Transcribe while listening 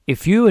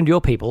If you and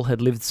your people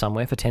had lived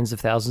somewhere for tens of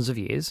thousands of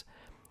years,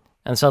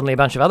 and suddenly a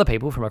bunch of other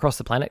people from across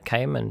the planet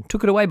came and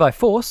took it away by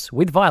force,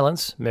 with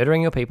violence,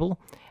 murdering your people,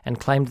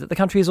 and claimed that the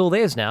country is all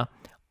theirs now,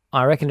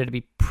 I reckon it'd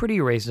be pretty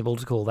reasonable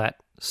to call that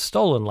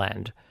stolen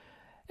land.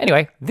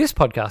 Anyway, this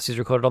podcast is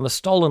recorded on the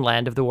stolen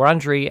land of the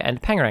Wurundjeri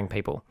and Pangerang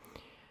people.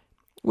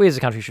 We as a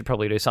country should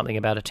probably do something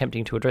about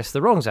attempting to address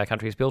the wrongs our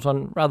country is built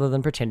on, rather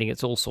than pretending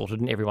it's all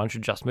sorted and everyone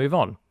should just move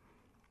on.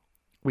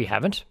 We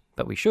haven't,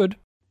 but we should.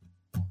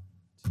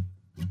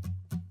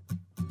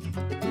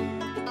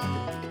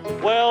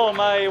 Well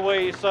may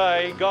we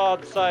say,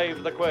 God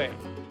save the Queen,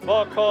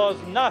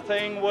 because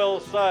nothing will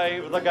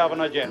save the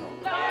Governor-General.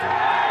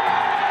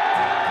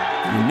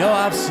 You know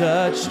I've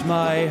searched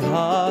my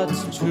heart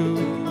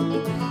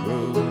to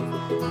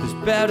prove there's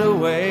better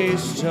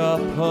ways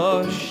to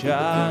push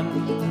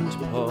and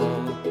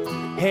pull.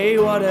 Hey,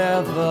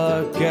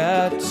 whatever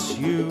gets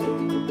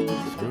you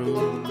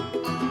through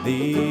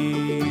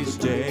these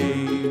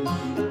days.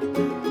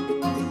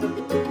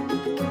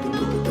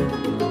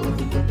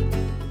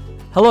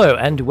 Hello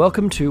and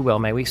welcome to Well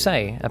May We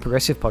Say, a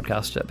progressive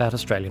podcast about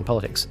Australian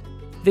politics.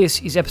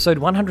 This is episode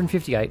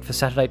 158 for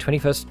Saturday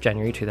 21st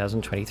January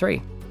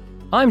 2023.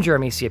 I'm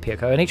Jeremy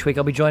Siapirko, and each week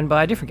I'll be joined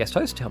by a different guest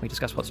host to help me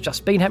discuss what's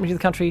just been happening to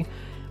the country,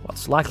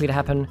 what's likely to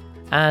happen,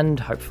 and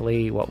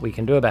hopefully what we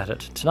can do about it.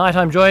 Tonight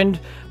I'm joined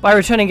by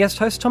returning guest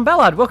host Tom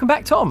Ballard. Welcome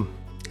back, Tom.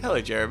 Hello,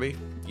 Jeremy.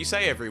 You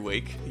say every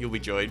week you'll be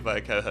joined by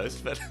a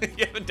co-host, but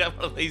you haven't done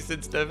one of these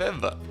since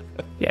November.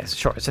 Yes,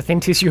 sure, it's a thin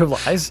tissue of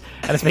lies,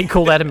 and it's been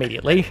called out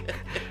immediately.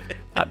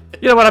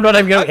 You know what, I'm not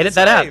even going to edit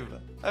that out.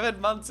 I've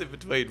had months in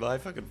between my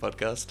fucking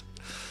podcast.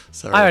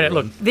 Sorry, I don't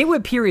know, look, there were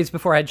periods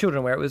before I had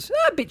children where it was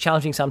a bit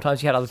challenging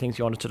sometimes. You had other things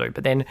you wanted to do.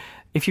 But then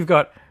if you've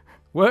got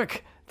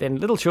work, then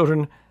little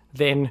children,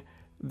 then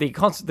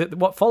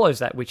what follows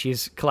that, which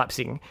is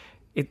collapsing,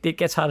 it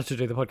gets harder to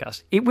do the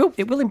podcast. It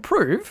will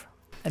improve.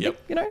 And yep.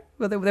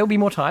 There'll be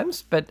more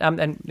times. But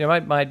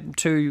my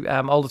two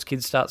oldest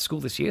kids start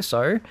school this year,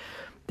 so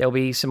there'll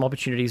be some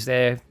opportunities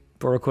there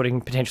for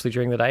recording potentially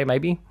during the day,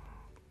 maybe,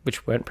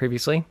 which weren't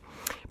previously.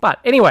 But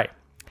anyway,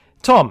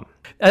 Tom,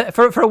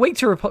 for a week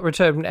to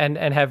return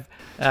and have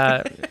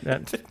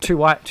two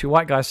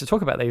white guys to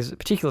talk about these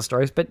particular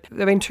stories, but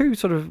there have been two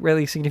sort of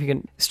really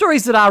significant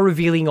stories that are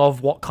revealing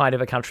of what kind of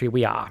a country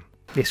we are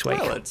this week.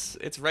 Well, it's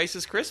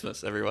racist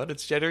Christmas, everyone.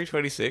 It's January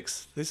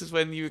 26th. This is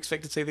when you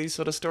expect to see these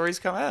sort of stories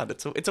come out.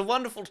 It's a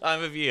wonderful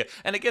time of year,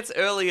 and it gets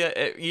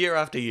earlier year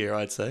after year,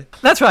 I'd say.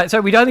 That's right.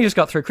 So we'd only just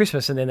got through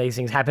Christmas, and then these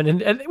things happen,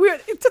 and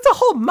it's a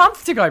whole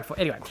month to go before.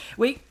 Anyway,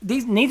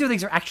 neither of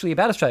these are actually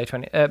about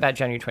about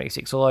January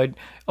 26th, although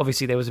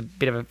obviously there was a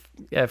bit of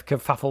a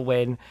kerfuffle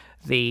when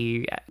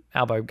the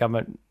Albo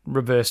government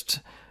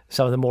reversed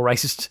some of the more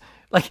racist,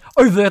 like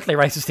overtly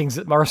racist things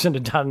that Morrison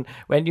had done,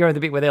 when you're in the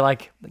bit where they're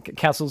like,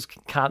 councils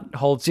can't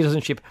hold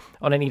citizenship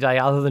on any day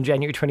other than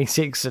January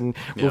 26th, and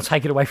we'll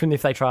take it away from them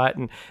if they try it.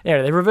 And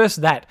they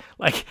reversed that,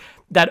 like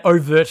that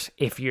overt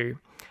FU.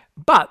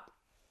 But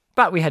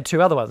we had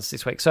two other ones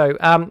this week. So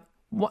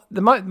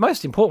the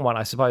most important one,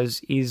 I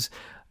suppose, is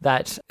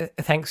that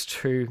thanks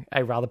to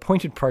a rather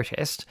pointed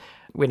protest,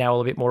 we're now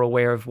all a bit more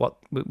aware of what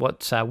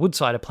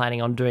Woodside are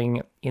planning on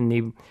doing in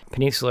the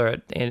peninsula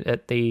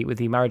with the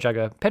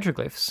Marajugga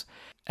petroglyphs,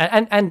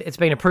 and it's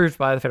been approved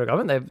by the federal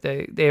government.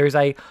 There is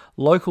the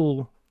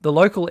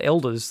local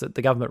elders that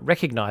the government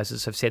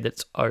recognises have said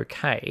it's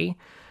okay,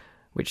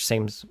 which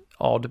seems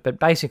odd, but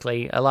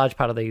basically a large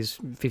part of these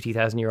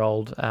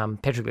 50,000-year-old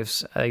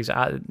petroglyphs,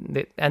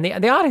 and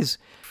the art is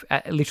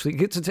literally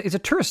it's a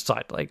tourist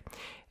site. Like,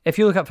 if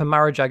you look up for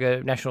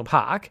Marajugga National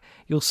Park,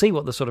 you'll see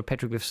what the sort of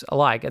petroglyphs are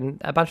like, and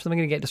a bunch of them are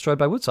going to get destroyed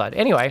by Woodside.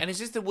 Anyway. And is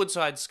this the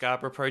Woodside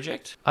Scarborough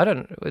project? I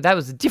don't know. That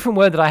was a different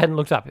word that I hadn't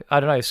looked up. I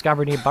don't know.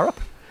 Scarborough near Burrup?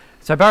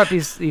 So Burrup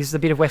is the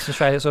bit of Western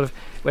Australia sort of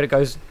where it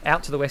goes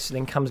out to the west and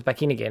then comes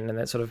back in again, and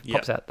that sort of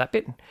pops out that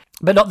bit.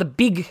 But not the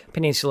big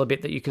peninsula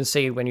bit that you can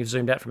see when you've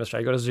zoomed out from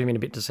Australia. You've got to zoom in a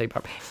bit to see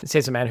Burrup. It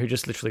says a man who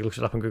just literally looked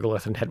it up on Google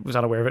Earth and was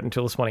unaware of it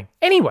until this morning.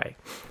 Anyway,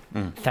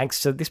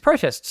 thanks to this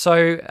protest.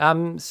 So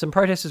some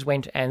protesters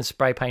went and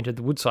spray painted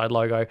the Woodside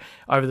logo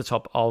over the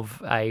top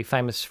of a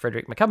famous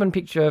Frederick McCubbin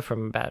picture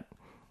from about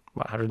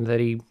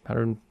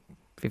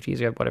 150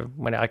 years ago,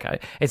 whatever. Okay,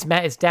 it's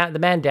down. The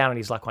man down on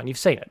his luck one. You've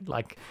seen it,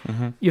 like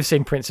you've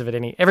seen prints of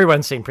it.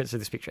 Everyone's seen prints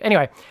of this picture.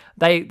 Anyway,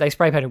 they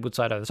spray painted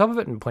Woodside over the top of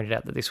it and pointed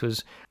out that this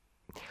was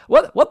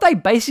what they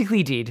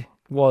basically did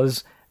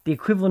was the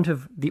equivalent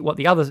of what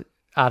the other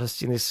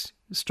artists in this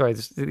story,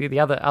 the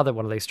other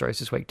one of these stories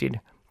this week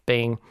did,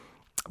 being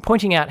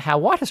pointing out how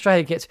white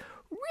Australia gets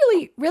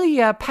really,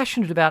 really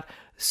passionate about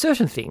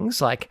certain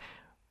things like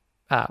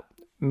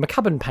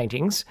McCubbin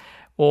paintings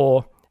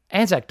or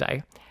Anzac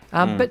Day,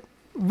 but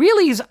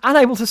really is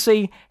unable to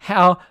see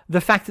how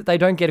the fact that they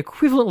don't get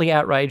equivalently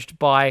outraged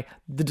by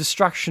the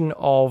destruction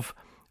of,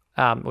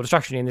 or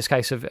destruction in this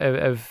case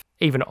of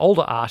even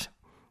older art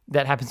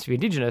that happens to be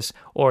Indigenous,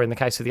 or in the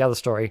case of the other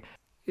story,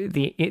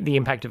 the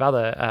impact of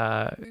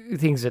other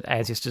things that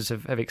ancestors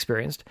have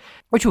experienced,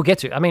 which we'll get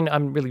to. I mean,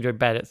 I'm really doing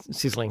bad at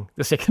sizzling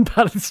the second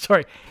part of the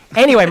story.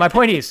 Anyway, my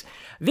point is,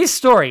 this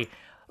story,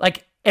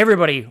 like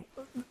everybody,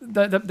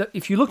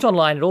 if you looked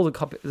online at all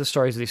the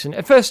stories of this, and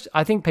at first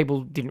I think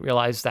people didn't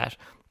realise that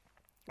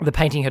the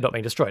painting had not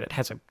been destroyed. It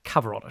has a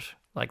cover on it.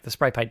 Like the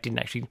spray paint didn't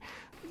actually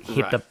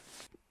hit the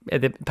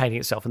painting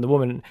itself, and the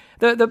woman,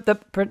 the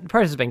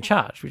protest is being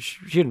charged, which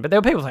she shouldn't. But there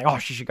were people saying, "Oh,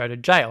 she should go to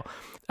jail."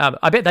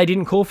 I bet they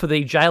didn't call for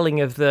the jailing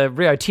of the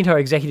Rio Tinto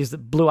executives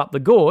that blew up the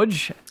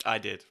gorge. I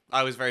did.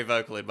 I was very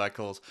vocal in my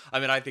calls.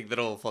 I mean, I think that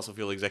all fossil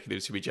fuel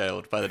executives should be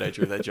jailed by the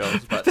nature of their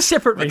jobs, but for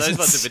separate reasons. Those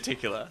ones in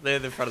particular, they're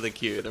the front of the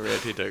queue, the Rio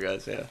Tinto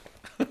guys. Yeah.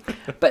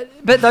 But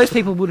those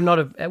people were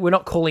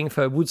not calling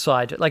for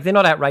Woodside. Like, they're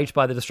not outraged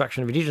by the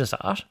destruction of Indigenous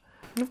art.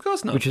 Of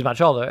course not. Which is much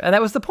older, and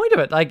that was the point of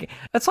it. Like,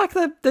 it's like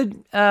the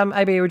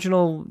AB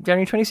original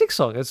January 26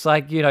 song. It's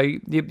like, you know,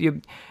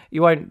 you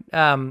won't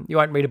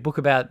read a book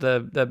about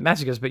the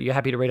massacres, but you're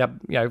happy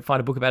to find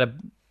a book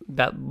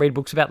read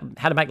books about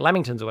how to make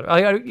lamingtons or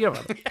whatever. You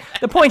know,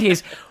 the point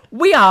is,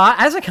 we are,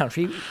 as a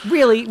country,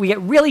 we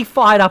get really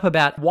fired up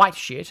about white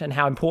shit and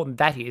how important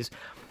that is,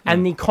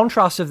 and the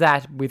contrast of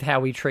that with how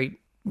we treat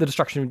the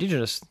destruction of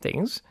Indigenous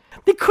things.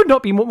 It could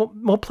not be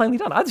more plainly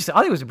done. I think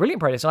it was a brilliant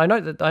protest. And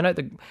I know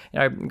the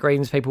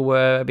Greens people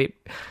were a bit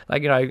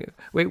like,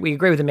 we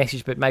agree with the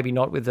message, but maybe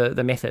not with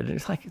the method. And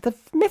it's like, the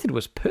method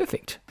was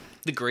perfect.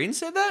 The Greens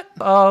said that?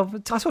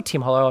 I saw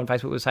Tim Hollow on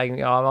Facebook was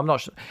saying, I'm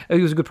not sure.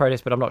 It was a good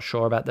protest, but I'm not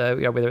sure about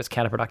whether it's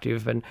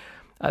counterproductive. And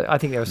I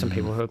think there were some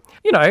people who,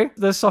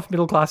 the soft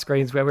middle class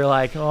Greens where we're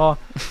like, well,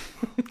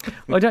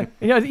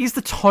 is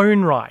the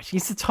tone right?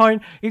 Is the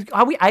tone?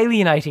 Are we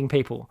alienating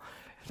people?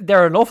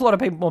 There are an awful lot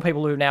of more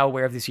people who are now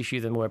aware of this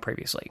issue than were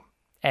previously.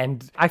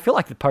 And I feel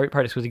like the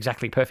protest was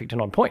exactly perfect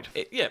and on point.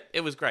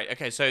 It was great.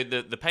 Okay, so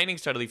the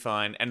painting's totally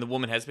fine, and the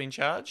woman has been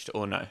charged,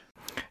 or no?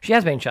 She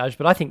has been charged,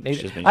 but I think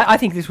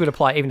this would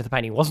apply even if the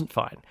painting wasn't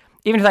fine.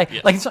 Even if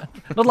they, like, it's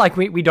not like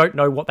we don't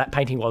know what that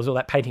painting was, or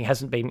that painting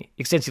hasn't been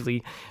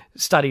extensively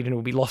studied and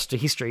will be lost to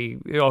history.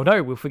 Oh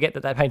no, we'll forget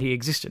that painting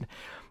existed.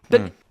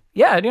 But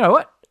yeah, you know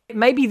what?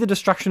 Maybe the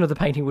destruction of the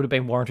painting would have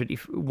been warranted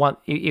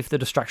if the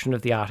destruction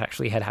of the art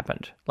actually had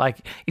happened.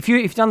 Like, if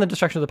you've done the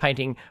destruction of the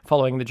painting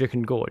following the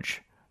Juukan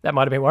Gorge, that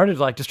might have been warranted,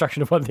 like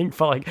destruction of one thing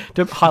following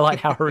to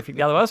highlight how horrific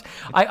the other was.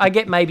 I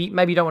get maybe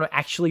you don't want to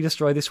actually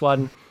destroy this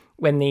one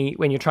when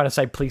you're trying to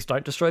say please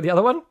don't destroy the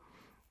other one.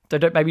 So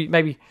don't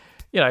maybe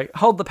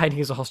hold the painting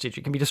as a hostage.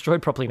 It can be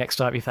destroyed properly next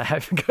time if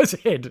it goes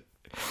ahead.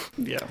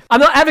 Yeah. I'm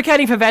not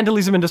advocating for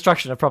vandalism and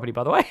destruction of property,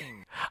 by the way.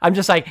 I'm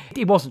just saying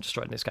it wasn't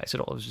destroyed in this case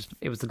at all.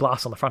 It was the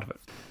glass on the front of it,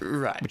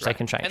 right? Which they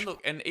can change. And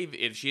look, and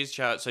if she is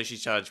charged, so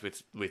she's charged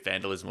with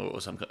vandalism or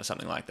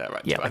something like that,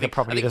 right? Yeah, so like I think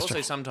property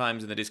also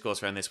sometimes in the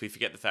discourse around this, we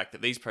forget the fact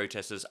that these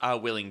protesters are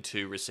willing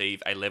to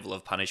receive a level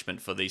of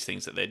punishment for these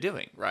things that they're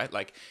doing, right?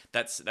 Like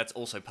that's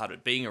also part of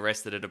it. Being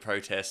arrested at a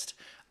protest,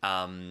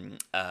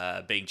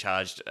 being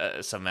charged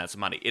some amounts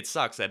of money. It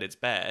sucks that it's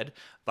bad,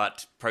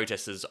 but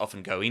protesters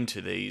often go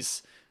into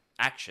these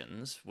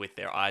actions with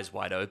their eyes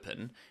wide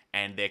open,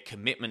 and their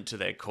commitment to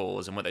their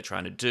cause and what they're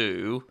trying to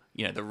do,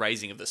 the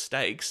raising of the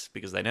stakes,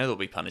 because they know there'll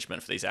be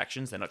punishment for these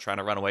actions, they're not trying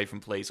to run away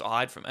from police or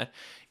hide from it,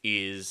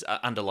 is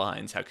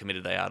underlines how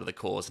committed they are to the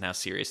cause and how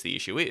serious the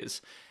issue is.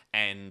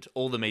 And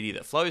all the media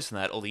that flows from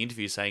that, all the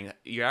interviews saying,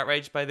 you're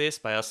outraged by this,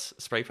 by us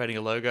spray painting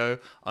a logo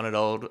on an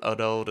old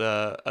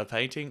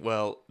painting?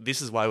 Well,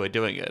 this is why we're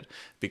doing it,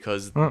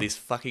 because this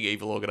fucking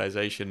evil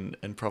organization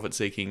and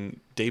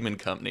profit-seeking demon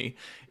company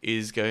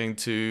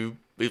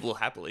it will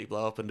happily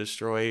blow up and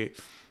destroy,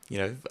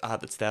 art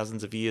that's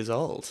thousands of years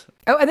old.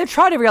 Oh, and they've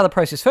tried every other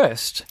process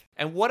first.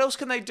 And what else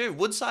can they do?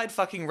 Woodside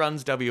fucking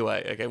runs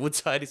WA, okay?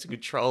 Woodside is in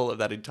control of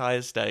that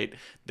entire state.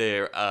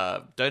 They're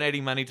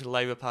donating money to the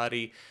Labor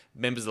Party.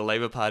 Members of the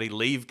Labor Party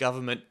leave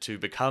government to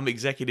become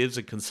executives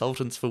and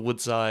consultants for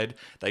Woodside.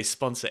 They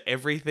sponsor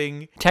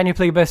everything. Tanya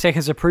Plibersek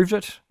has approved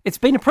it. It's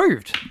been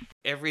approved.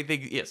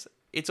 Everything, yes.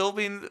 It's all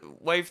been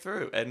waved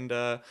through. And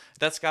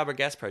that Scarborough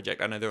Gas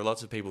project, I know there are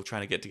lots of people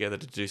trying to get together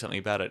to do something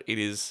about it. It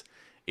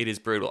is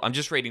brutal. I'm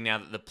just reading now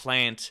that the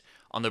plant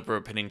on the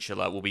Brewer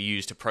Peninsula will be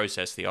used to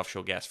process the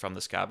offshore gas from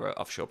the Scarborough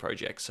offshore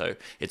project. So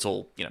it's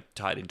all,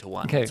 tied into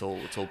one. Okay. It's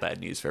all bad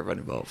news for everyone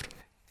involved.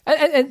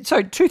 And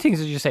so two things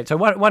as you said. So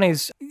one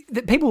is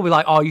that people will be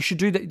like, oh, you should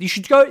do that. You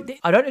should go.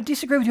 I don't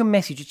disagree with your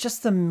message. It's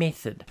just the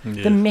method.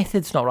 Yeah. The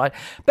method's not right.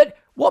 But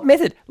what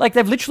method? Like,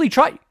 they've literally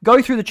tried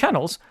go through the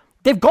channels.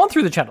 They've gone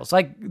through the channels.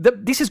 Like,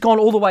 this has gone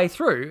all the way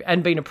through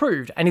and been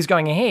approved and is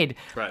going ahead,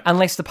 right,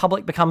 unless the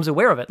public becomes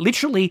aware of it.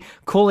 Literally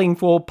calling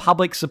for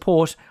public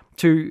support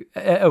to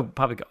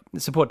public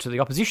support to the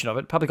opposition of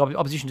it, public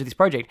opposition to this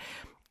project,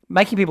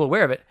 making people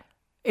aware of it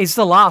is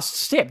the last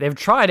step. They've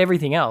tried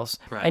everything else,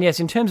 right. And yes,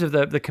 in terms of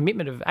the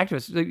commitment of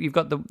activists, you've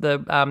got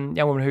the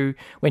young woman who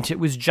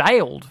was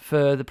jailed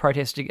for the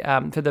protest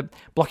for the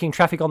blocking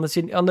traffic on the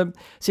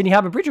Sydney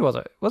Harbour Bridge. It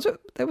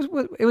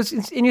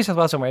was in New South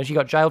Wales somewhere, and she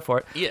got jailed for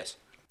it. Yes.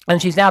 And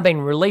she's now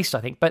been released,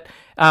 I think. But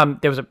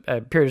there was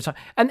a period of time,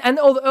 and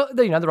all the,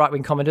 the right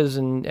wing commenters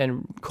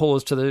and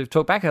callers to the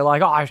talkback are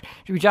like, "Oh,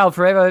 should be jailed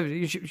forever."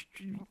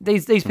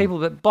 These people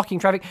that are blocking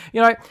traffic,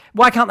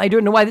 why can't they do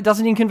it in a way that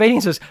doesn't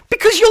inconvenience us?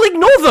 Because you'll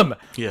ignore them.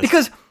 Yes.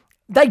 Because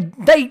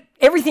they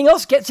everything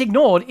else gets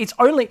ignored. It's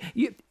only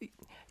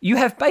you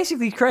have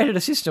basically created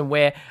a system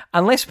where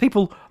unless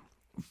people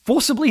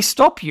forcibly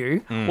stop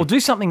you or do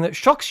something that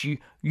shocks you,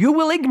 you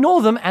will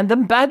ignore them and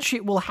then bad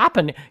shit will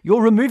happen.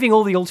 You're removing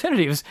all the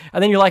alternatives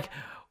and then you're like,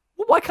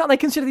 well, why can't they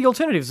consider the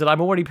alternatives that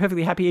I'm already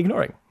perfectly happy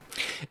ignoring?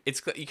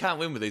 You can't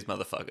win with these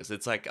motherfuckers.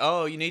 It's like,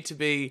 oh, you need to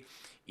be,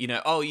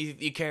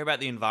 you care about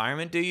the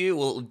environment, do you?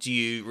 Well, do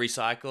you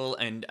recycle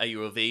and are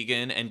you a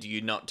vegan and do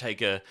you not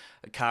take a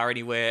car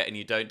anywhere and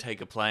you don't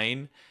take a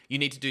plane? You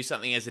need to do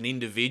something as an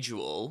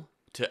individual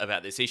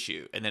about this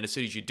issue, and then as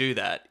soon as you do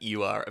that,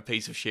 you are a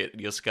piece of shit and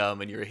you're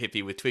scum and you're a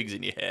hippie with twigs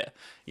in your hair.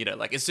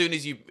 Like as soon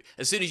as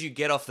you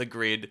get off the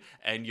grid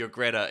and you're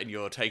Greta and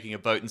you're taking a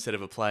boat instead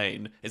of a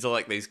plane, it's not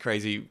like these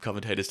crazy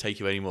commentators take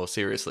you any more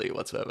seriously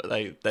whatsoever.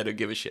 They don't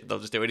give a shit. They'll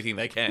just do anything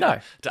they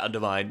can to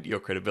undermine your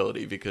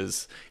credibility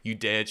because you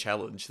dare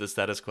challenge the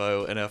status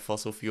quo in our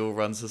fossil fuel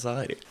run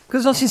society. Because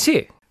it's not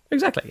sincere.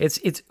 Exactly.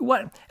 It's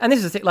what, and this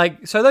is the thing.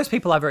 Like, so those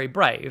people are very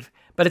brave,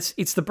 but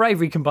it's the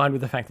bravery combined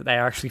with the fact that they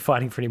are actually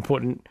fighting for an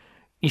important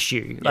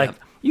issue. Like,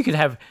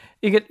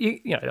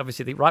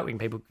 obviously the right wing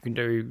people can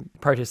do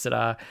protests that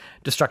are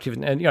destructive,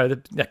 and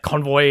the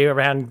convoy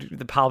around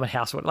the Parliament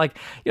House.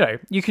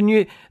 You can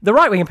use the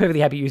right wing are perfectly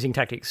happy using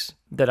tactics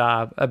that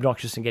are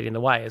obnoxious and get in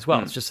the way as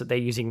well. It's just that they're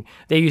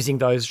using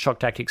those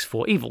shock tactics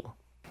for evil.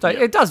 So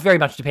it does very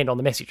much depend on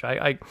the message.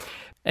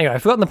 Anyway,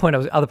 I've forgotten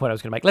the other point I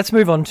was going to make. Let's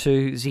move on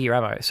to Ziggy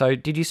Ramo. So,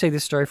 did you see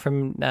this story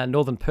from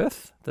Northern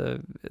Perth? There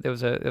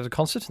was a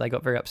concert, and they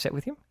got very upset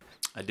with him.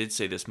 I did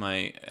see this.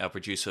 Our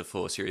producer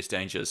for Serious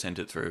Danger sent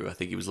it through. I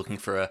think he was looking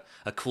for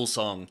a cool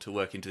song to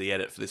work into the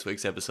edit for this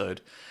week's episode,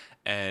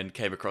 and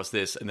came across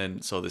this, and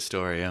then saw this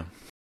story. Yeah.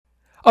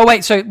 Oh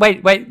wait,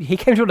 he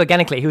came to it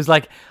organically. He was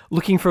like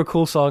looking for a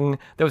cool song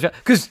that was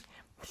because.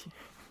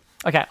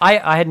 Okay,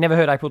 I had never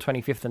heard April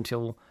 25th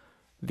until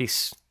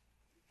this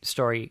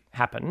story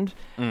happened,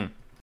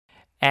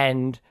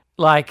 and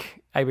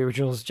like AB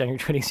Originals January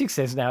 26th,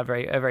 there's now a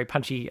very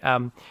punchy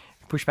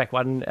pushback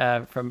one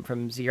from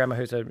Ziggy Ramo,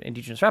 who's an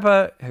Indigenous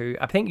rapper who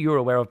I think you were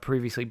aware of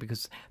previously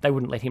because they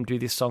wouldn't let him do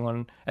this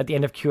song at the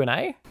end of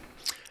Q&A.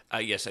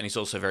 Yes, and he's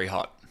also very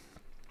hot.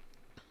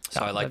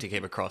 So I like to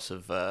keep a cross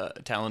of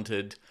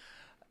talented,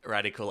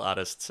 radical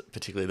artists,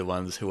 particularly the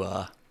ones who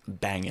are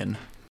banging.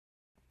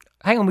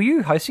 Hang on, were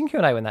you hosting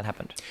Q&A when that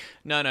happened?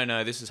 No.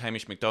 This is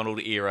Hamish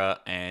McDonald era,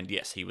 and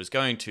yes, he was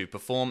going to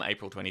perform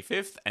April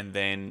 25th, and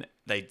then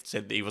they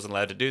said that he wasn't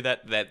allowed to do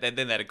that. Then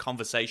they had a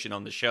conversation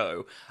on the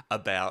show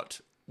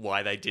about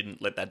why they didn't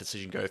let that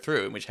decision go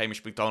through, in which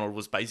Hamish McDonald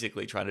was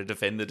basically trying to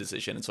defend the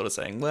decision and sort of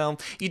saying, well,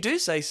 you do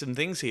say some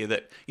things here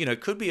that,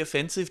 could be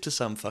offensive to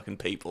some fucking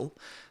people.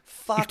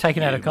 You've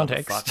taken out of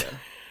context.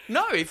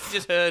 No, if you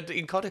just heard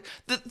in context,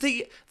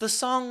 the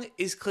song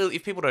is clearly.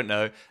 If people don't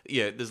know,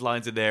 there's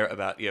lines in there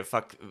about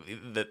fuck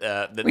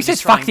that. He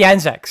says fuck the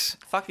Anzacs.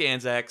 Fuck the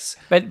Anzacs.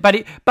 But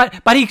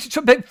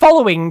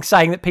following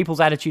saying that people's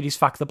attitude is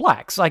fuck the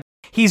blacks, like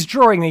he's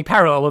drawing the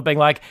parallel of being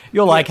like,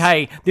 you're like,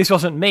 hey, this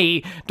wasn't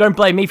me. Don't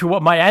blame me for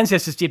what my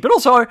ancestors did. But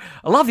also,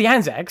 I love the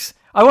Anzacs.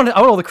 I want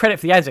all the credit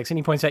for the Anzacs. And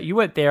he points out you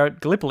weren't there at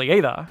Gallipoli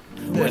either.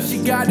 What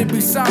you gotta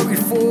be sorry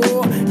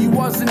for? You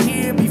wasn't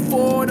here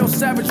before. Those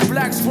savage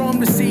blacks from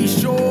the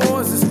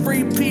seashores is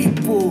free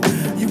people.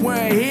 You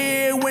weren't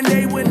here when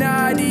they were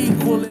not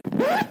equal.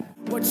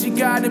 What you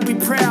gotta be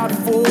proud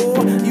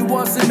for? You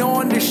wasn't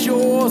on the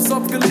shores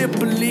of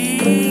Gallipoli.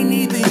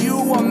 Neither you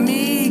or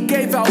me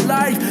gave our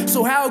life.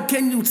 So how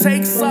can you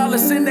take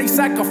solace in they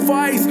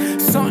sacrifice?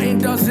 Something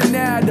doesn't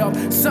add up.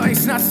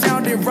 Something's not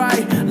sounding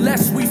right.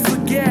 Lest we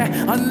forget,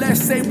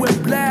 unless they were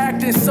black,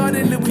 then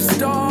suddenly we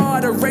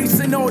start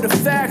erasing all the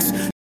facts.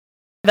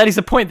 That is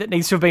the point that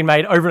needs to have been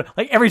made over,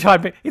 like every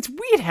time. It's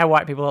weird how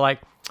white people are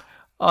like,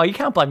 oh, you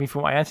can't blame me for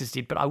what my ancestors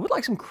did, but I would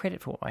like some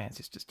credit for what my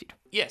ancestors did.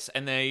 Yes,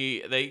 and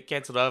they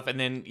cancelled off, and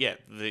then,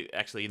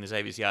 actually in this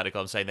ABC article,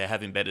 I'm saying they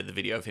have embedded the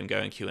video of him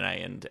going Q&A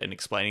and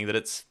explaining that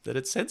it's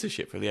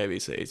censorship from the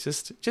ABC. It's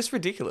just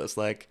ridiculous.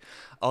 Like,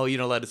 oh, you're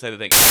not allowed to say the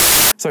thing.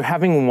 So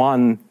having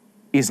one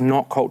is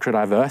not cultural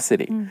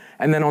diversity.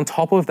 And then on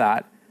top of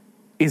that,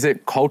 is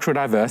it cultural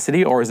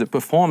diversity or is it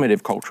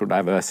performative cultural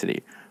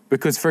diversity?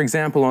 Because, for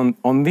example,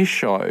 on this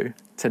show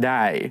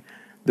today,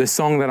 the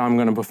song that I'm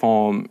going to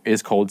perform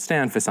is called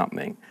Stand for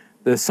Something.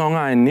 The song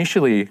I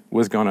initially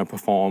was going to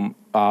perform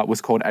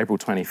was called April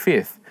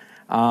 25th.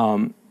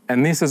 And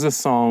this is a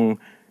song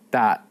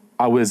that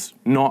I was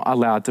not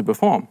allowed to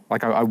perform.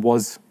 Like I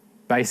was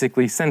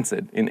basically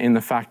censored in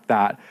the fact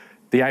that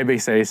the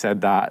ABC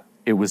said that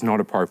it was not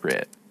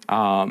appropriate.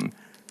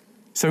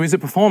 So is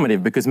it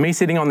performative? Because me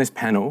sitting on this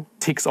panel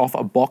ticks off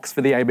a box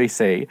for the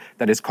ABC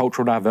that is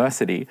cultural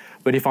diversity,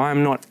 but if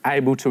I'm not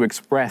able to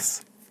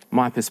express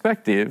my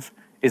perspective,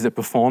 is it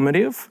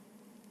performative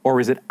or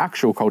is it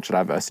actual cultural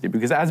diversity?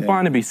 Because as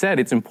Barnaby said,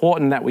 it's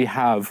important that we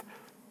have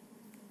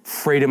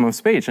freedom of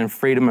speech and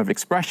freedom of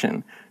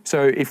expression.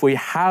 So if we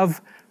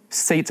have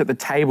seats at the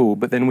table,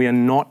 but then we are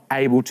not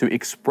able to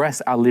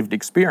express our lived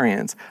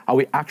experience, are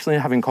we actually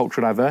having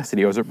cultural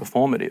diversity, or is it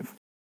performative?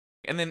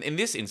 And then in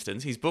this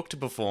instance, he's booked to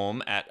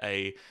perform at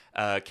a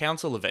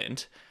council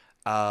event.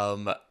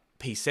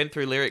 He sent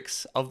through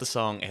lyrics of the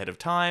song ahead of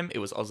time. It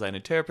was Auslan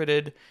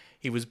interpreted.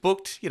 He was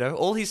booked,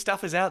 all his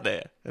stuff is out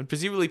there. And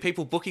presumably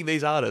people booking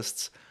these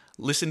artists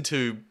listen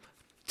to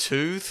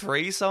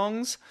 2-3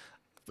 songs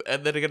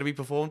that are going to be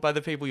performed by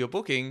the people you're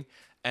booking.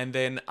 And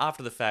then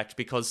after the fact,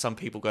 because some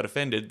people got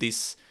offended,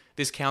 this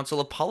council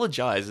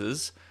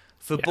apologizes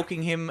for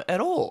booking him at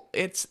all.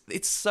 It's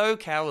so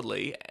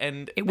cowardly,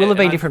 and it will have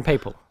been different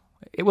people.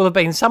 It will have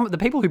been the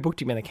people who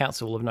booked him in the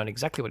council will have known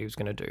exactly what he was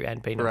going to do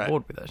and been on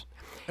board with it.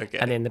 Okay.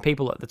 And then the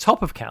people at the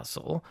top of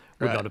council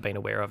would not have been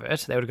aware of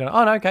it. They would have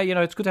gone, oh, no, okay,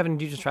 it's good to have an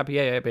Indigenous rapper,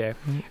 yeah.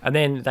 And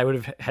then they would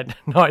have had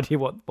no idea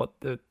what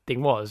the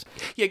thing was.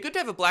 Yeah, good to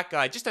have a black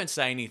guy. Just don't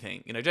say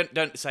anything.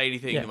 Don't say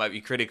anything that might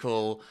be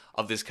critical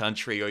of this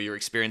country or your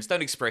experience.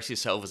 Don't express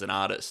yourself as an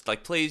artist.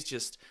 Please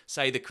just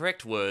say the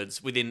correct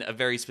words within a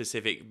very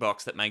specific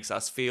box that makes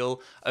us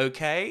feel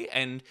okay.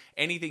 And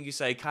anything you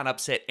say can't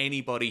upset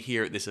anybody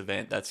here at this event.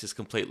 That's just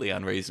completely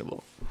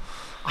unreasonable.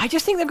 I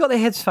just think they've got their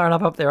heads far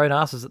enough up their own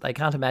asses that they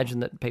can't imagine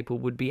that people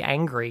would be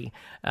angry,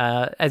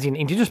 as in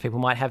Indigenous people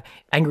might have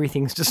angry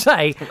things to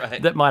say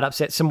that might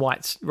upset some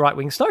white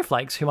right-wing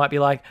snowflakes who might be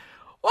like,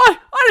 what?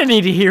 I don't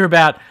need to hear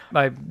about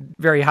my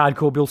very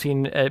hardcore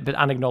built-in but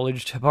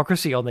unacknowledged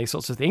hypocrisy on these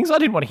sorts of things. I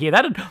didn't want to hear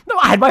that. No,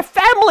 I had my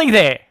family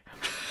there.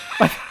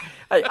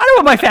 I don't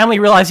want my family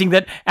realising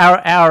that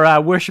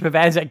our worship of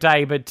Anzac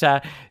Day, but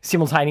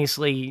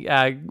simultaneously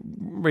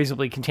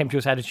reasonably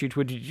contemptuous attitude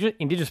toward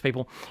Indigenous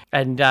people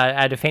and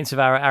our defence of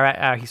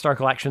our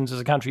historical actions as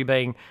a country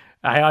being,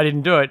 I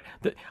didn't do it.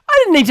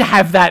 I didn't need to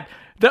have that,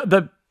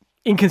 the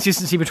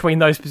inconsistency between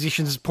those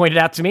positions pointed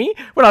out to me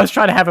when I was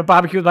trying to have a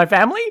barbecue with my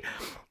family.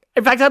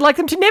 In fact, I'd like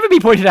them to never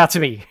be pointed out to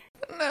me.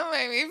 That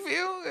made me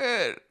feel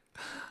good.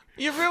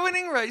 You're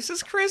ruining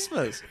racist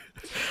Christmas.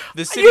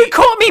 You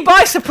caught me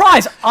by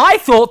surprise. I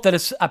thought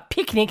that a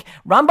picnic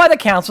run by the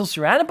council,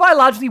 surrounded by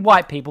largely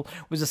white people,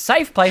 was a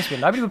safe place where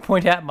nobody would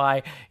point out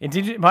my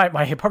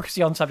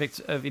hypocrisy on subjects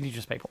of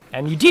Indigenous people.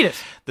 And you did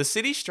it. The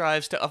city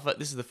strives to offer...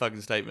 This is the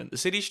fucking statement. The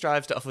city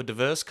strives to offer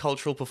diverse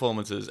cultural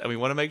performances, and we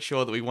want to make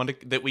sure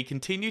that we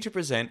continue to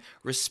present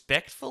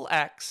respectful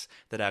acts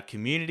that our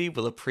community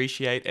will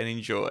appreciate and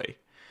enjoy.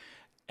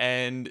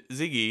 And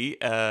Ziggy,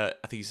 I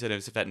think you said it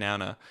was Fat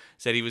Nauna,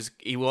 said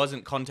he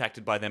wasn't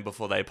contacted by them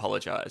before they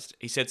apologised.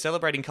 He said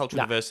celebrating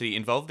cultural diversity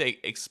involved the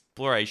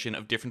exploration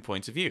of different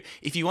points of view.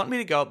 If you want me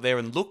to go up there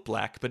and look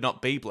black but not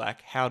be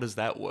black, how does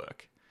that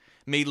work?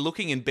 Me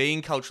looking and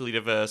being culturally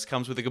diverse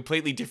comes with a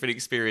completely different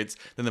experience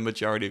than the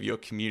majority of your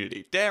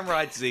community. Damn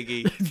right,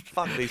 Ziggy.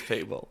 Fuck these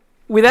people.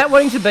 Without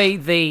wanting to be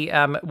the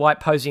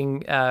white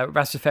posing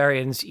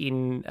Rastafarians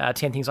in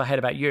 10 Things I Hate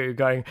About You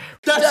going,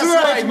 that's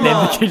right, Mom.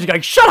 Then the kids are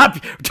going, shut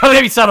up, don't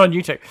let me start on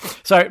YouTube.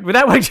 So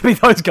without wanting to be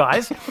those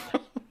guys,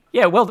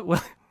 yeah,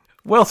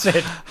 well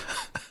said.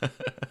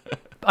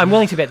 I'm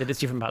willing to bet that it's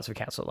different parts of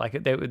council.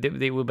 Like there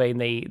will be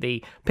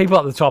the people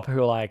at the top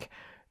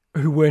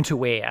who weren't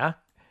aware.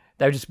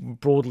 They were just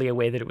broadly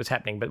aware that it was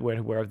happening, but weren't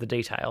aware of the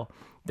detail.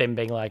 Them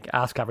being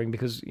ass covering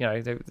because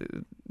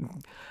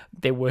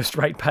their worst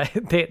rate pay,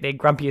 their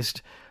grumpiest.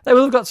 They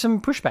will have got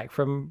some pushback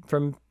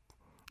from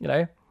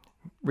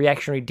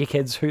reactionary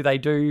dickheads who they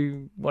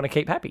do want to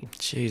keep happy.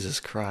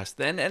 Jesus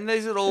Christ! And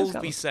these would all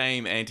be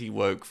same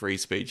anti-woke free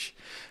speech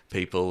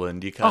people,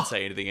 and you can't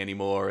say anything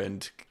anymore.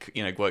 And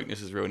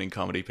wokeness is ruining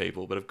comedy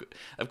people. But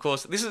of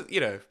course, this is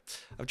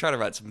I'm trying to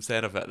write some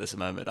stand-up about this a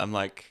moment.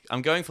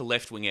 I'm going for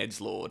left-wing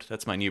edgelord.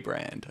 That's my new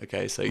brand.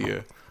 Okay, so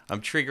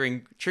I'm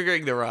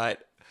triggering the right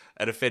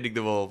and offending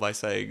them all by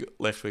saying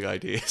left-wing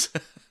ideas.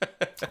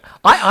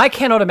 I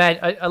cannot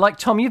imagine. Like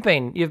Tom, you've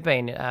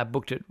been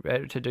booked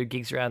to do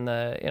gigs around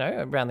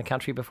the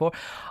country before.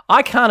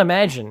 I can't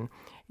imagine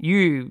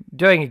you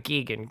doing a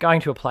gig and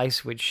going to a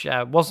place which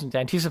wasn't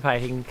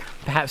anticipating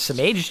perhaps some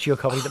edge to your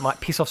comedy that might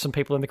piss off some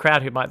people in the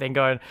crowd who might then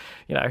go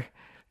and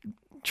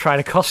try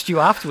to cost you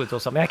afterwards or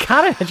something. I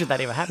can't imagine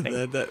that ever happening.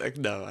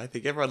 No, I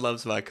think everyone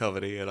loves my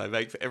comedy and I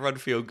make everyone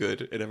feel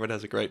good and everyone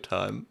has a great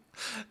time.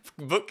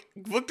 Book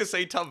to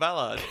see Tom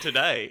Ballard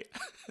today.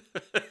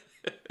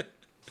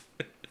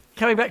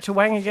 Coming back to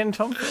Wang again,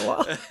 Tom, for a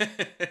while?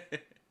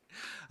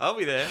 I'll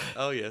be there.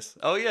 Oh, yes,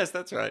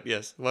 that's right.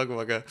 Yes, Wagga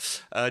Wagga.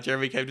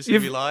 Jeremy came to see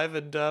me live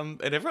and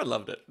everyone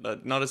loved it.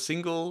 Not a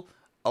single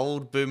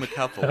old boomer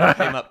couple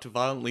came up to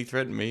violently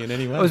threaten me in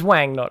any way. It was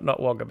Wang, not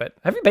Wagga, but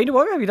have you been to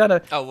Wagga? Have you done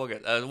a... Oh,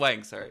 Wagga.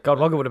 Wang, sorry. God,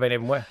 Wagga would have been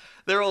even worse.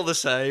 They're all the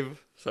same.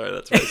 Sorry,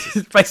 that's racist.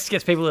 It basically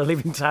gets people that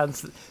live in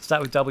towns that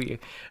start with W.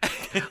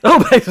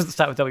 All places that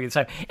start with W the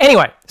same.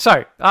 Anyway,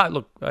 so,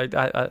 look,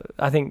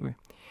 I think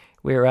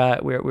we're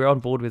on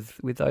board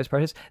with those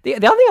protests. The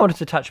other thing I wanted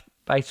to touch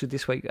base with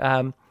this week,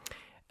 and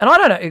I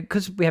don't know,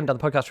 because we haven't done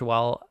the podcast for a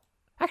while,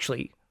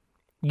 actually,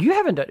 You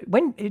haven't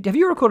have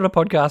you recorded a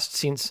podcast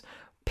since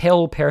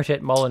Pell,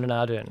 Peritet, Molan and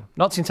Ardern?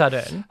 Not since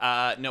Ardern.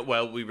 No,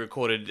 well, we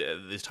recorded,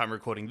 this time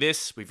recording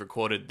this, we've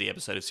recorded the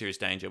episode of Serious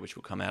Danger, which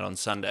will come out on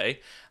Sunday,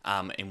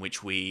 in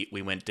which we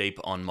went deep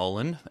on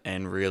Molan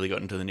and really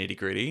got into the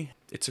nitty-gritty.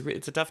 It's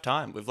a tough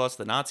time. We've lost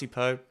the Nazi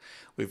Pope,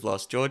 we've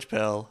lost George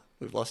Pell,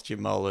 we've lost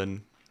Jim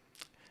Molan.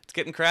 It's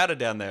getting crowded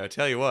down there, I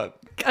tell you what.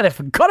 God, I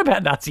forgot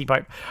about Nazi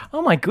Pope.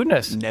 Oh my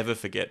goodness. Never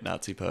forget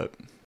Nazi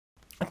Pope.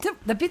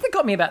 The bit that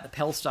got me about the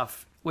Pell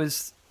stuff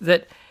was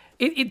that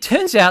it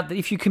turns out that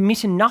if you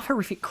commit enough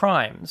horrific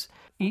crimes,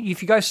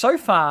 if you go so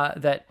far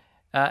that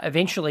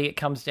eventually it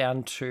comes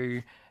down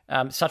to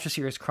such a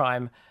serious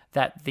crime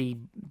that the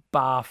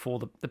bar for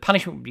the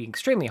punishment would be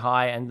extremely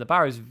high, and the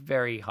bar is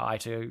very high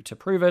to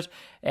prove it.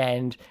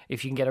 And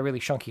if you can get a really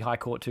shonky high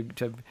court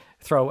to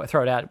throw it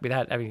out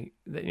without having,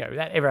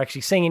 without ever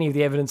actually seeing any of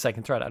the evidence, they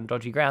can throw it out on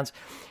dodgy grounds.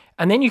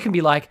 And then you can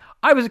be like,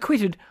 I was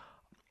acquitted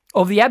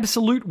of the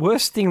absolute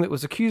worst thing that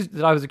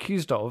I was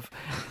accused of.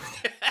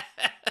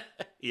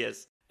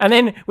 Yes. And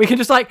then we can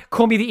just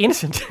call me the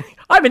innocent.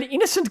 I'm an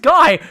innocent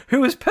guy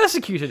who was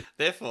persecuted.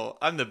 Therefore,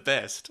 I'm the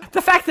best.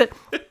 The fact that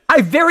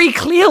I very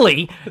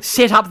clearly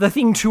set up the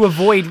thing to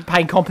avoid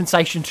paying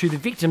compensation to the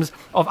victims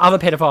of other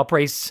pedophile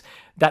priests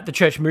that the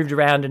church moved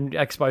around and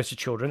exposed to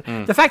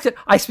children. The fact that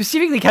I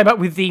specifically came up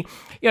with the,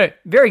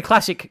 very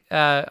classic.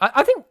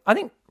 I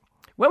think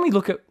when we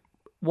look at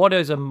what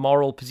is a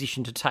moral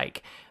position to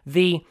take,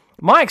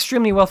 my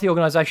extremely wealthy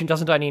organisation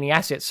doesn't own any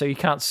assets, so you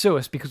can't sue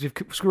us because we've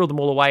squirreled them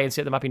all away and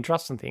set them up in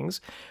trusts and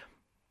things.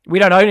 We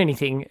don't own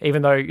anything,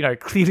 even though,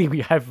 clearly we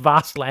have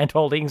vast land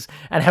holdings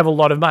and have a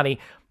lot of money,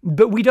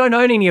 but we don't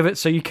own any of it,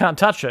 so you can't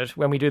touch it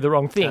when we do the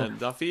wrong thing.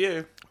 Not for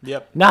you.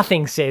 Yep.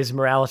 Nothing says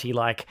morality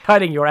like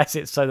hiding your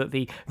assets so that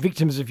the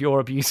victims of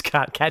your abuse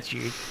can't catch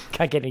you,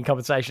 can't get any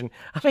compensation.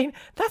 I mean,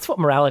 that's what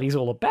morality is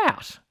all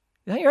about.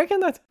 Don't you reckon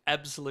that?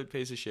 Absolute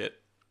piece of shit.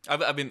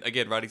 I've been,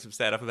 again, writing some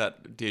stat-up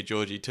about Dear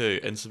Georgie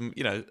too, and some,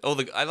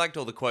 I liked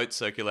all the quotes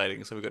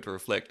circulating, so we got to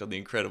reflect on the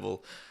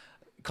incredible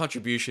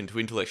contribution to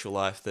intellectual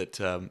life that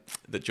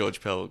that George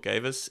Pell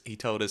gave us. He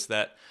told us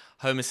that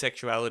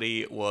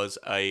homosexuality was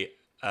a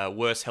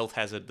worse health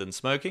hazard than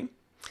smoking,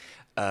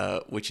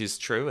 which is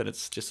true, and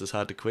it's just as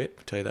hard to quit,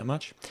 I'll tell you that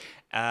much.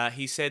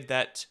 He said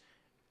that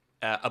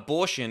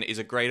abortion is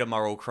a greater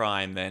moral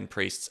crime than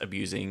priests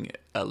abusing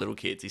little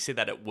kids. He said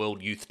that at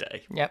World Youth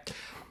Day. Yep.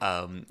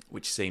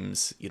 Which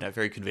seems,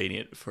 very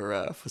convenient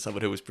for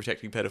someone who was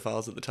protecting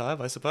pedophiles at the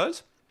time, I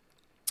suppose.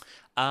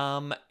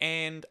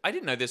 And I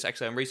didn't know this,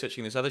 actually. I'm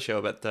researching this other show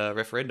about the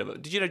referendum.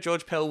 Did you know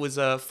George Pell was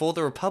for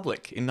the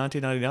Republic in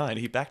 1999?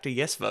 He backed a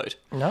yes vote.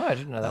 No, I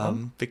didn't know that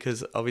one.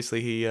 Because obviously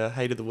he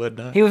hated the word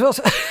no. He was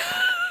also...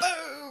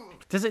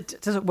 Does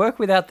it work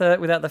without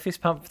the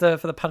fist pump for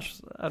the punch?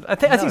 I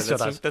think it still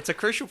does. That's a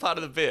crucial part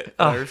of the bit.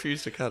 I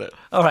refuse to cut it.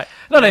 All right.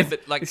 No.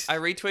 But I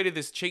retweeted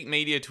this. Cheat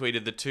Media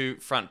tweeted the two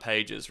front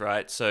pages,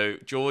 right? So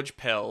George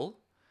Pell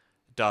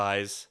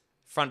dies.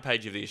 Front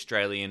page of The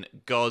Australian.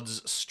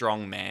 God's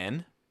strong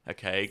man.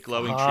 Okay,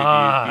 glowing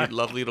tribute.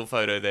 Lovely little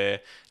photo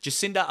there.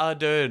 Jacinda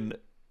Ardern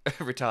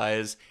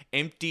retires.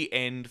 Empty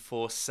end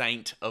for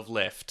saint of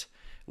left,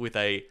 with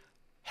a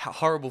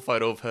horrible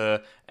photo of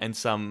her and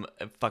some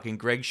fucking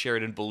Greg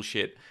Sheridan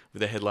bullshit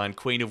with the headline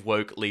 "Queen of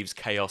Woke leaves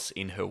chaos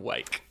in her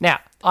wake." Now,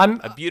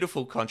 a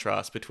beautiful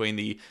contrast between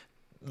the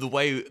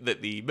way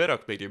that the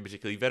Murdoch media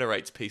particularly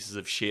venerates pieces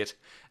of shit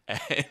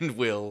and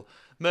will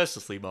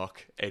mercilessly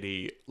mock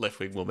any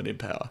left-wing woman in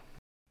power.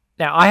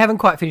 Now, I haven't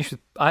quite finished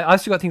with...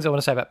 I've still got things I want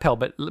to say about Pell,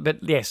 but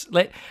yes,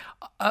 the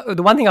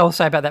one thing I will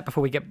say about that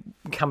before we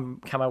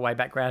come our way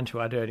back round to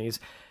Ardern is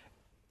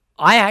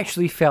I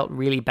actually felt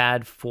really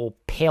bad for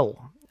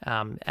Pell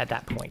at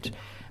that point,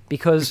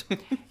 because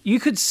you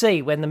could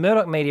see when the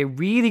Murdoch media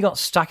really got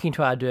stuck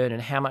into Ardern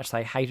and how much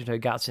they hated her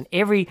guts, and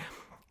every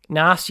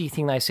nasty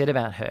thing they said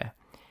about her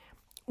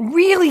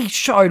really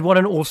showed what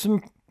an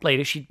awesome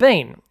leader she'd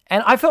been.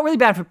 And I felt really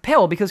bad for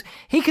Pell because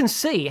he can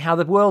see how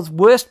the world's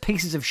worst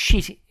pieces of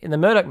shit in the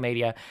Murdoch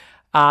media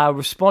are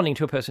responding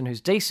to a person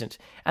who's decent.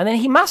 And then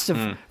he must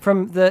have,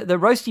 from the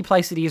roasty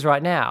place that he is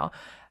right now,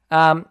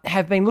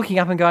 have been looking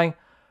up and going,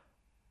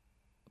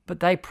 but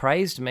they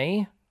praised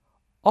me.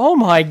 Oh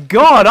my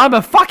God, I'm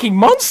a fucking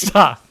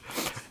monster.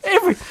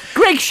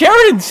 Greg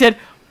Sheridan said,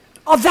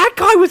 oh, that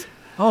guy was...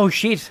 Oh,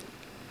 shit.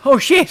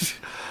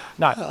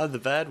 No. Oh, the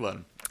bad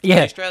one. Yeah.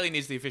 The Australian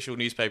is the official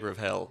newspaper of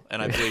hell,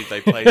 and I believe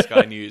they play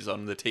Sky News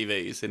on the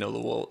TVs in all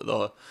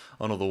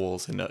the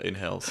walls in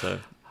hell. So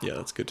yeah,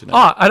 that's good to know.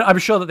 Oh, I'm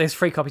sure that there's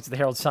free copies of the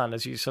Herald Sun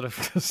as you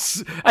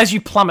as you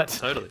plummet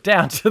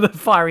down to the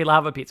fiery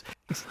lava pits.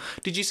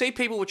 Did you see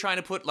people were trying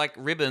to put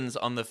ribbons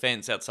on the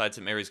fence outside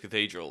St Mary's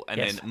Cathedral,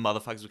 and then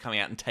motherfuckers were coming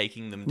out and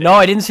taking them down? No,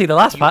 I didn't see the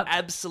last part.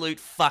 Absolute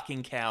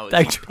fucking cowards.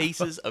 You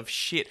pieces of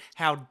shit.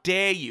 How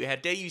dare you? How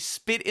dare you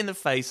spit in the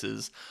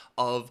faces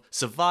of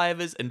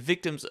survivors and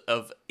victims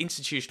of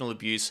institutional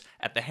abuse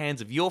at the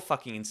hands of your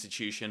fucking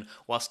institution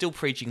while still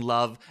preaching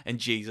love and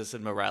Jesus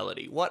and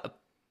morality? What a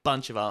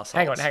bunch of assholes.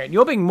 Hang on.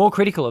 You're being more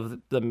critical of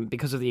them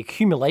because of the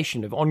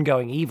accumulation of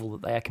ongoing evil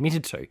that they are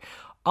committed to.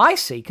 I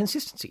see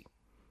consistency.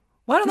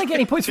 Why don't they get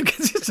any points for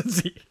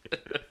consistency?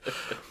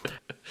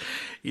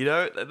 You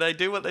know, they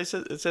do what it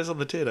says on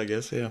the tin, I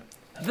guess, yeah.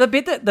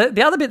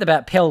 The other bit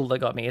about Pell that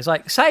got me is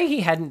like, say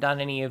he hadn't done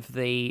any of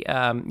the,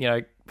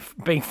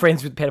 being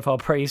friends with pedophile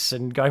priests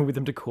and going with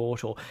them to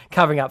court, or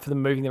covering up for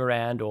them, moving them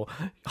around, or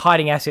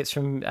hiding assets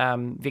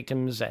from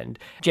victims, and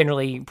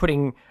generally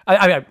putting.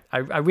 I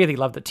really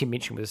love that Tim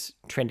Minchin was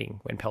trending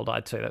when Pell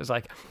died too. That was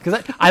like,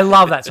 because I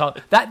love that song.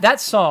 That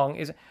song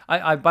is.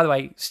 I by the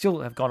way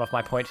still have gone off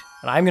my point,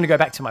 and I'm going to go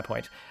back to my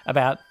point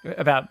about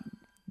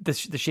the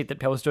shit that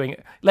Pell was doing.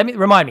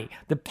 Remind me,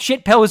 the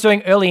shit Pell was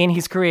doing early in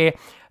his career.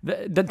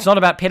 That's not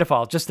about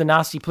pedophiles, just the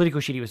nasty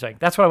political shit he was doing.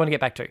 That's what I want to get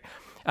back to.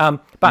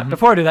 But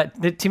before I do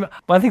that, Tim,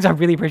 one of the things I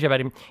really appreciate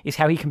about him is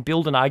how he can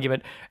build an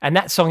argument, and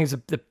that song is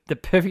the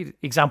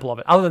perfect example of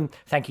it, other than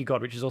Thank You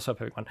God, which is also a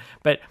perfect one.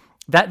 But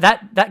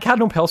that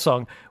Cardinal Pell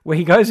song, where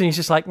he goes and he's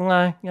just like,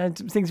 no,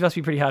 things must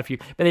be pretty hard for you.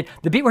 But then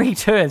the bit where he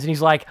turns and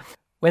he's like,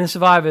 when the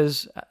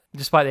survivors,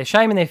 despite their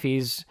shame and their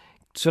fears,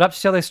 stood up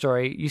to tell their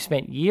story, you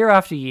spent year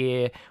after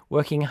year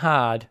working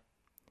hard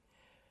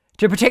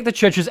to protect the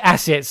church's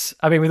assets.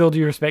 I mean, with all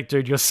due respect,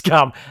 dude, you're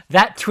scum.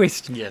 That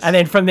twist. Yes. And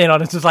then from then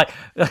on, it's just like,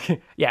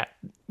 yeah,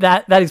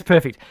 that is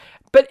perfect.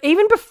 But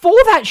even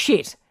before that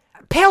shit,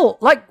 Pell,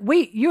 like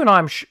you and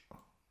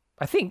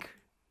I think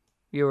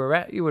you would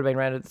have been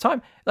around at the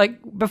time. Like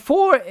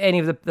before any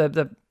of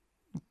the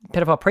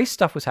pedophile priest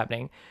stuff was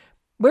happening,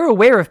 we're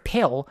aware of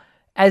Pell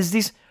as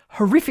this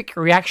horrific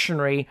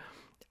reactionary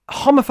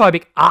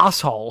homophobic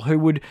asshole who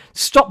would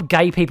stop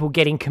gay people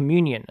getting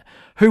communion,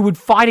 who would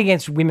fight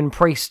against women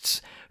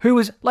priests, who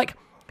was like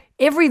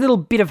every little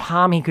bit of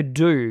harm he could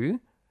do,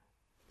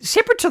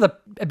 separate to the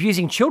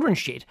abusing children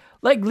shit.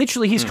 Like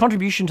literally his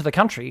contribution to the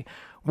country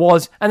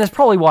was, and that's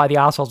probably why the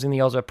assholes in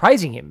the Oz are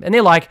praising him. And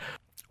they're like,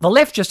 the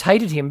left just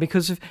hated him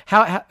because of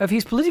of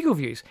his political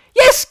views.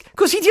 Yes,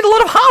 because he did a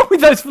lot of harm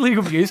with those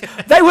political views.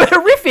 They were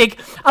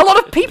horrific. A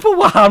lot of people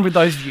were harmed with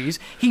those views.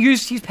 He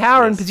used his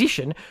power and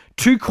position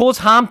to cause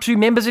harm to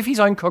members of his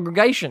own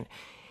congregation.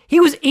 He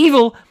was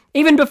evil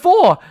even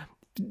before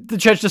the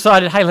church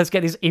decided, hey, let's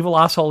get this evil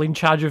asshole in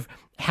charge of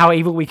how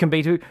evil we can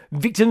be to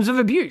victims of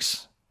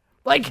abuse.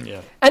 Like,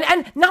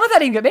 and none of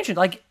that even got mentioned.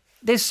 Like,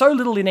 there's so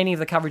little in any of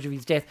the coverage of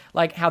his death,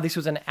 like how this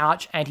was an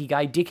arch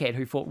anti-gay dickhead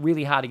who fought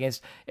really hard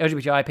against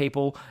LGBTI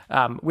people,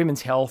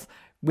 women's health,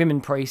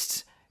 women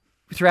priests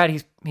throughout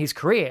his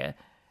career.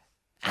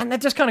 And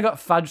that just kind of got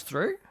fudged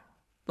through.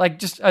 Like,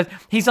 just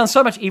he's done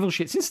so much evil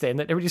shit since then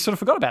that everybody just sort of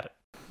forgot about it.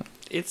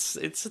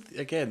 It's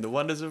again the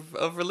wonders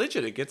of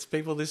religion. It gets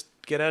people this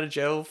get out of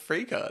jail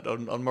free card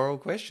on moral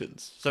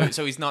questions.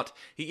 So he's not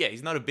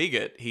he's not a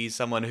bigot. He's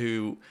someone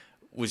who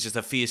was just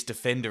a fierce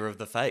defender of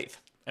the faith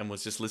and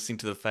was just listening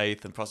to the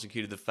faith and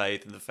prosecuted the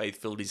faith, and the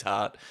faith filled his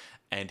heart,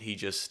 and he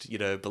just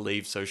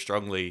believed so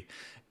strongly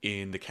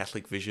in the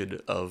Catholic vision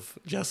of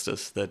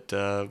justice that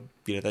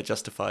that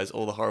justifies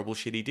all the horrible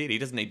shit he did. He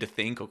doesn't need to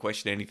think or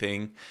question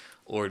anything,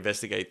 or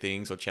investigate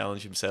things, or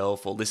challenge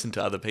himself, or listen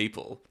to other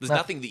people. There's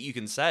nothing that you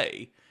can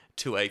say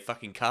to a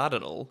fucking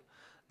cardinal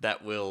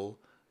that will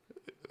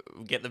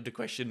get them to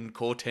question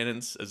core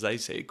tenets, as they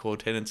see, core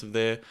tenets of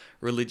their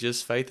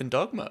religious faith and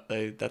dogma.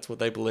 That's what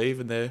they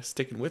believe, and they're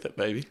sticking with it,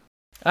 baby.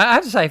 I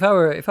have to say, if I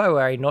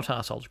were a not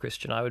arsehole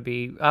Christian, I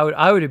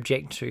would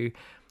object to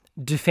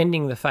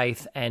defending the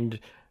faith and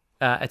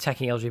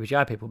attacking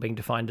LGBTI people being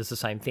defined as the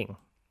same thing,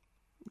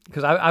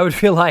 because I would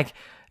feel like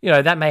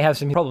that may have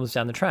some problems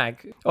down the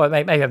track, or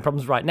it may have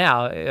problems right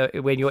now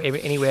when you're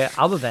anywhere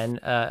other than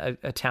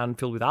a town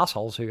filled with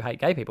assholes who hate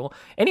gay people.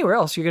 Anywhere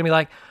else, you're going to be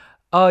like,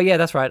 oh yeah,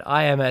 that's right,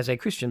 I am, as a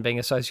Christian, being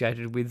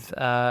associated with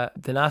the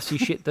nasty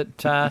shit that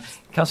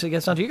constantly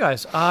gets done to you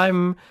guys.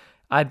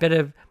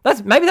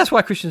 That's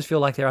why Christians feel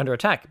like they're under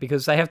attack,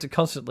 because they have to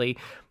constantly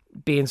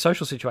be in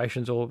social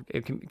situations or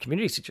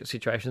community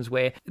situations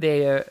where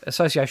their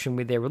association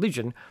with their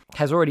religion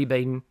has already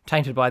been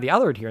tainted by the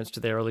other adherents to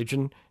their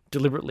religion,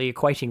 deliberately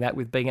equating that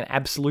with being an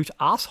absolute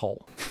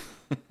asshole.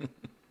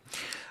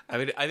 I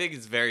mean, I think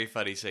it's very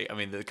funny seeing. I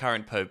mean, the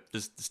current Pope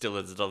still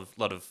has a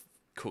lot of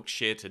cook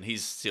shit, and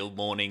he's still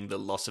mourning the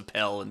loss of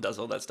Pell and does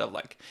all that stuff.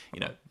 Like,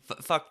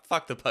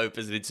 fuck the Pope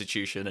as an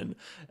institution,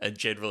 and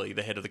generally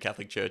the head of the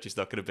Catholic Church is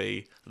not going to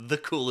be the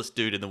coolest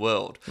dude in the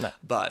world. No.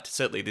 But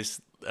certainly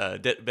this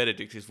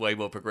Benedict is way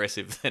more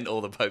progressive than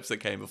all the popes that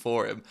came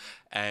before him,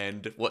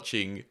 and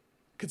watching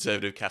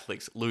conservative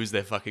Catholics lose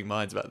their fucking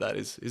minds about that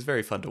is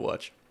very fun to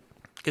watch.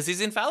 Because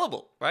he's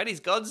infallible, right? He's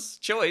God's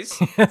choice.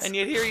 Yes. And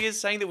yet here he is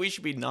saying that we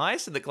should be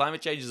nice and that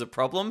climate change is a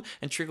problem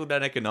and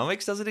trickle-down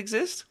economics doesn't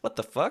exist? What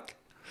the fuck?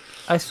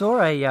 I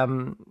saw a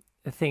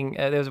thing,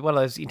 there was one of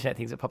those internet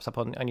things that pops up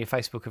on your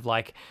Facebook of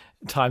like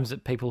times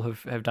that people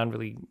have done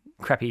really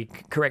crappy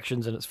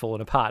corrections and it's fallen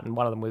apart. And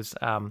one of them was,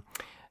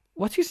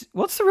 what's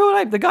the real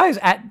name? The guy who's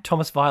at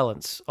Thomas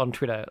Violence on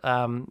Twitter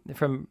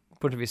from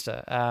Punta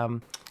Vista.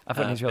 I've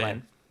forgotten his real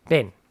name.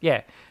 Ben,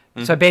 yeah.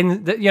 Mm-hmm. So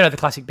Ben, the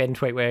classic Ben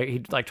tweet where he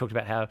talked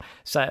about how a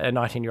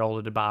 19-year-old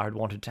at a bar had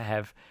wanted to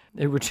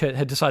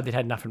had decided they'd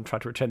had enough and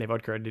tried to return their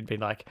vodka, and he'd been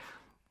like,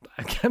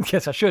 I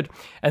guess I should.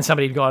 And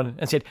somebody had gone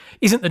and said,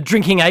 isn't the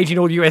drinking age in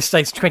all US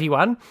states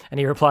 21? And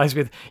he replies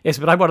with, yes,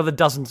 but I'm one of the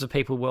dozens of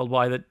people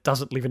worldwide that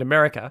doesn't live in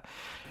America.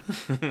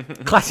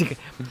 Classic.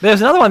 There was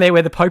another one there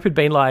where the Pope had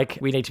been like,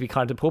 we need to be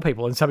kind to poor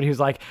people, and somebody was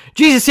like,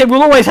 Jesus said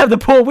we'll always have the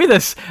poor with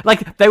us.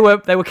 Like they were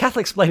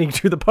Catholic explaining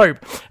to the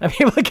Pope, and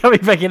people are coming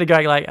back in and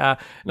going like,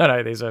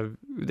 no, there's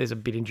a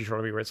bit in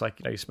Deuteronomy where it's like,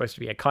 you're supposed to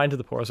be kind to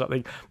the poor or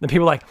something. And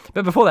people are like,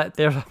 but before that,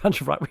 there's a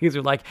bunch of right wingers who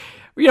are like,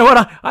 you know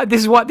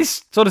what,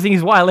 this sort of thing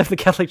is why I left the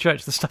Catholic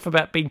Church. The stuff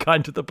about being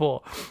kind to the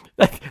poor.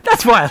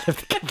 That's why I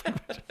left the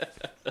Catholic Church.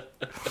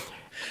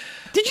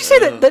 Did you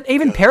say that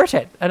even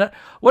Perrottet, and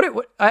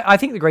I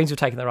think the Greens have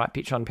taken the right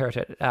pitch on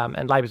Perrottet,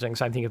 and Labor's doing the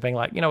same thing of being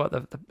like, you know what,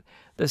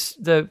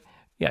 the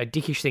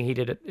dickish thing he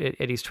did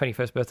at his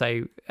 21st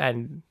birthday,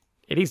 and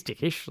it is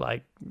dickish,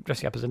 like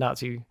dressing up as a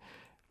Nazi.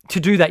 To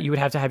do that, you would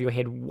have to have your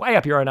head way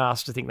up your own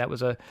ass to think that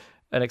was an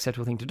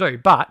acceptable thing to do.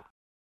 But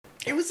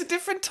it was a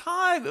different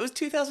time. It was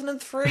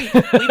 2003. We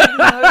didn't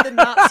know the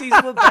Nazis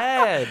were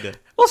bad.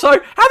 Also,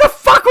 how the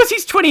fuck was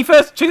his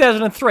 21st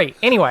 2003?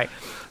 Anyway.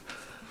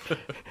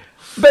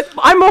 But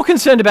I'm more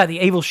concerned about the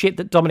evil shit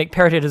that Dominic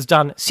Perrottet has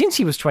done since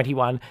he was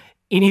 21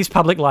 in his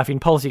public life in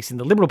politics in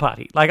the Liberal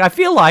Party. Like, I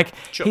feel like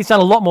he's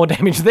done a lot more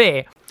damage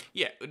there.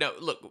 Yeah, no,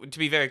 look, to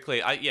be very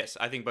clear, yes,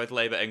 I think both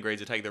Labor and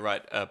Greens are taking the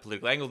right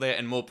political angle there,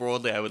 and more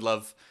broadly, I would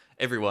love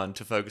everyone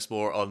to focus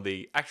more on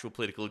the actual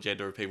political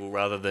agenda of people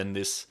rather than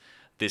this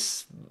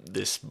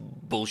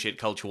bullshit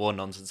culture war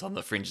nonsense on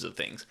the fringes of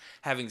things.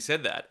 Having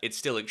said that, it's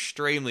still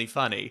extremely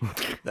funny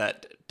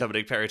that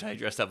Dominic Perrottet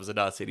dressed up as a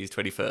Nazi at his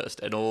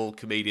 21st, and all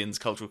comedians,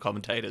 cultural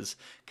commentators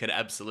can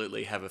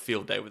absolutely have a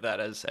field day with that,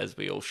 as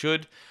we all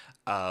should.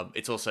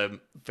 It's also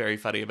very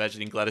funny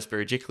imagining Gladys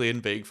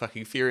Berejiklian being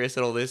fucking furious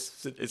at all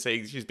this,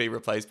 saying she's being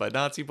replaced by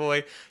Nazi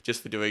boy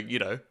just for doing,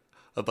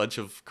 a bunch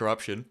of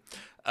corruption.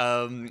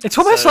 It's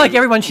almost like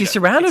everyone she's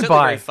surrounded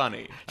by. It's very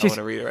funny. I want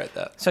to reiterate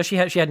that. So she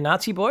had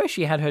Nazi boy.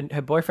 She had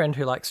her boyfriend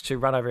who likes to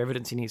run over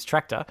evidence in his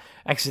tractor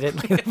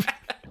accidentally.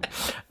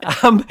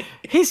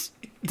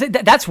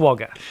 That's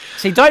Wagga.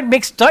 See, don't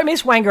mix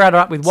Wangaratta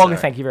up with Wagga. Sorry.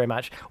 Thank you very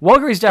much.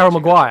 Wagga is Daryl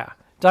Maguire.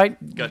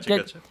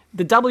 Gotcha.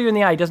 The W and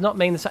the A does not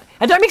mean the same.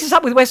 And don't mix us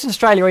up with Western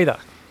Australia either.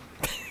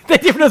 They're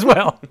different as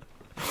well.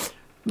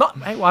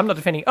 I'm not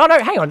defending. Oh no,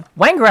 hang on.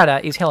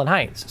 Wangaratta is Helen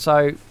Haynes.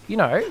 So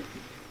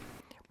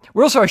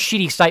we're also a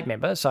shitty state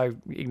member, so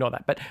ignore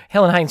that. But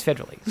Helen Haynes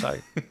federally, so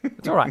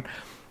it's all right.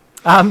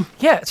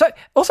 So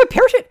also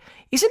Perrottet,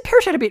 isn't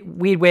Perrottet a bit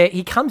weird where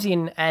he comes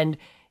in and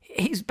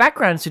his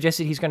background suggests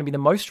that he's going to be the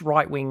most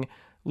right-wing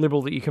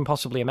Liberal that you can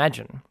possibly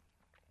imagine.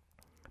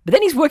 But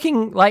then he's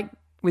working like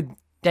with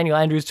Daniel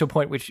Andrews to a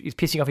point which is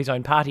pissing off his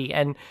own party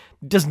and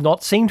does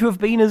not seem to have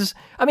been as...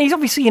 I mean, he's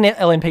obviously an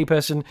LNP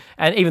person,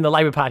 and even the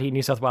Labor Party in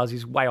New South Wales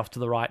is way off to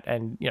the right,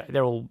 and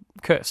they're all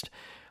cursed.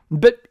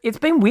 But it's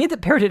been weird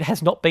that Perrottet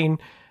has not been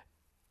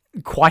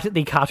quite at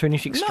the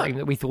cartoonish extreme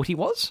that we thought he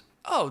was.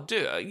 Oh,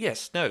 dude,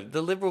 yes, no.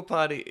 The Liberal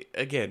Party,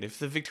 again, if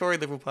the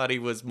Victorian Liberal Party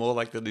was more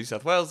like the New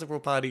South Wales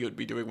Liberal Party, it would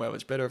be doing way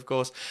much better, of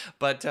course.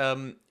 But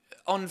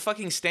on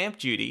fucking stamp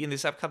duty in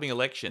this upcoming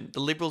election, the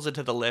Liberals are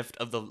to the left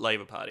of the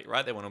Labor Party,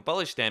 right? They want to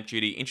abolish stamp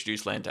duty,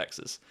 introduce land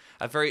taxes.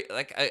 A very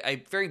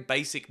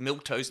basic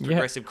milquetoast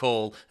progressive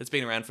call that's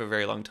been around for a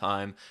very long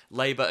time.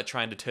 Labor are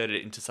trying to turn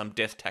it into some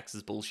death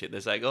taxes bullshit. They're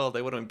saying,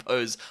 they want to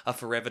impose a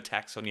forever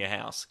tax on your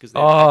house because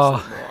they're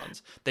absolute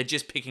morons. They're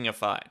just picking a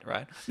fight,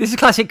 right? This is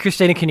classic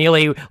Christina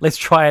Keneally. Let's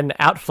try and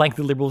outflank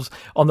the Liberals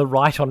on the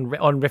right on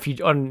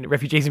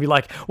refugees and be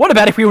like, what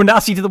about if we were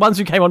nasty to the ones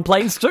who came on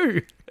planes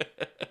too?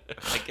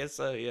 I guess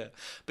so, yeah.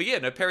 But yeah,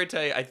 no,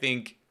 Perrottet, I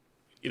think,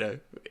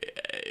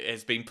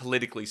 has been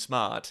politically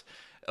smart,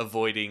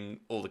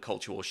 avoiding all the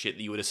culture war shit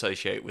that you would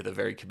associate with a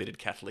very committed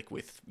Catholic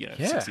with,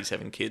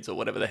 67 kids or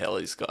whatever the hell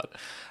he's got.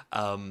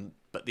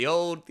 But the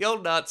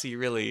old Nazi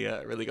really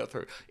got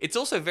through. It's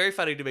also very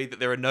funny to me that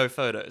there are no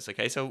photos,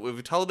 okay? So we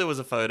were told there was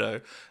a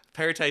photo.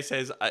 Perrottet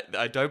says,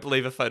 I don't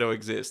believe a photo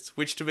exists,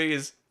 which to me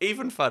is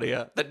even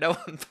funnier that no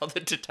one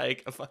bothered to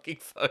take a fucking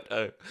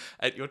photo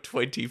at your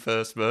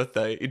 21st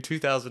birthday in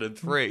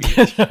 2003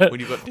 when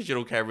you've got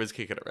digital cameras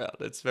kicking around.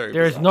 It's very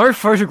There bizarre. is no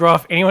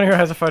photograph. Anyone who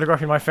has a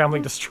photograph in my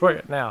family, destroy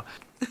it now.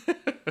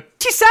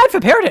 It's sad for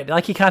Perrottet.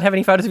 Like, he can't have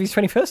any photos of his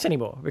 21st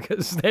anymore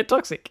because they're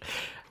toxic.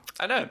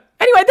 I know.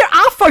 Anyway, there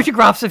are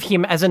photographs of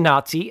him as a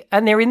Nazi,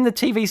 and they're in the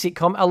TV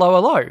sitcom Allo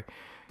Allo.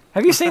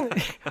 Have you seen...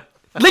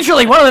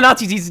 Literally, one of the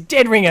Nazis is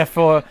dead ringer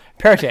for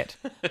Perrottet.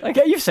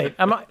 Okay, you've seen it.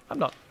 I'm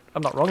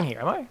not wrong here,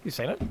 am I? You've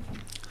seen it.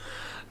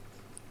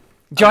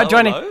 Do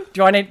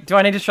I need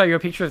to show you a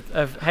picture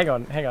of hang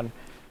on.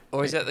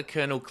 Or is that the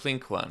Colonel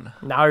Klink one?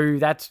 No,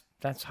 that's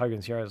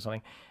Hogan's Heroes or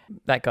something.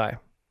 That guy.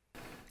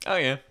 Oh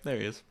yeah, there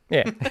he is.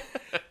 Yeah.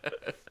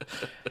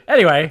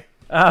 Anyway,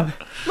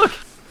 look,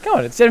 come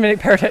on, it's Dominic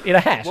Perrottet in a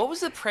hat. What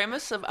was the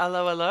premise of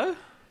Allo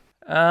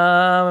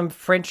Allo?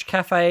 French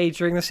cafe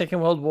during the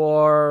Second World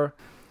War.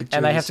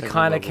 And they have to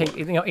kind of keep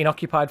in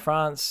occupied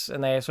France,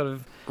 and they're sort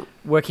of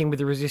working with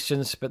the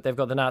resistance, but they've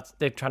got the Nazis.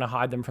 They're trying to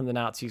hide them from the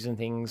Nazis and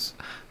things.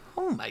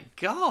 Oh my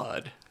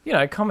god!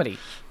 Comedy.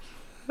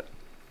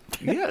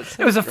 Yes,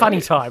 It was a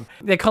funny time.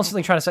 They're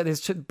constantly trying to say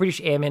there's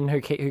British airmen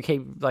who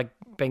keep like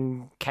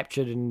being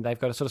captured, and they've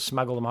got to sort of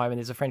smuggle them home. And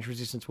there's a French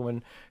resistance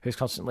woman who's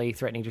constantly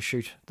threatening to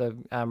shoot the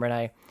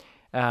Rene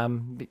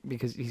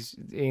because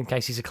in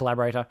case he's a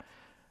collaborator.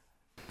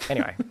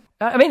 Anyway,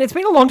 I mean, it's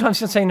been a long time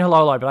since I've seen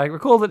Hello, but I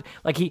recall that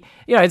like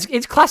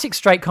it's classic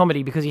straight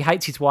comedy because he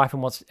hates his wife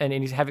and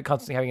he's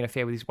constantly having an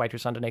affair with his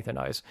waitress underneath her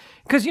nose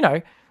because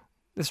the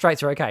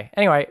straights are okay.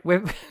 Anyway,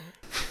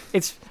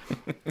 it's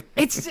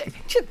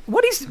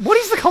what is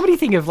the comedy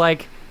thing of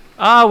like,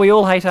 we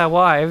all hate our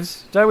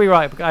wives, don't we,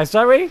 right, guys?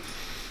 Don't we?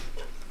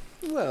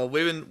 Well,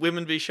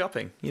 women be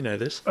shopping. You know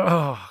this.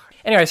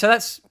 Anyway, so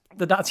that's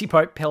the Nazi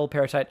Pope, Pell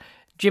Peritate.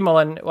 Jim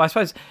Mullen, well, I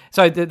suppose,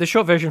 so the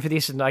short version for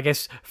this, and I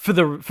guess for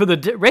the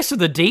rest of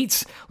the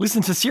deets,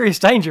 listen to Serious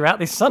Danger out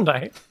this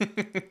Sunday.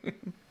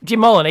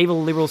 Jim Mullen,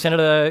 evil Liberal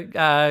senator, do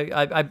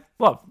you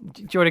want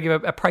to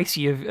give a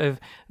précis of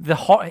the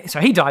hot... So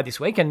he died this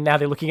week, and now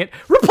they're looking at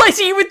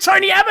replacing him with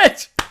Tony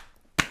Abbott!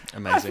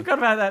 Amazing. I forgot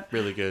about that.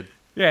 Really good.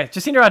 Yeah,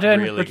 Jacinda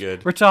Ardern Really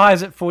good.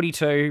 retires at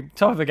 42,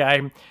 top of the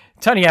game.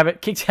 Tony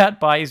Abbott kicked out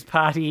by his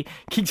party,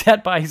 kicked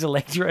out by his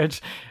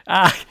electorate,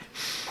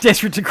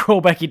 desperate to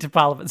crawl back into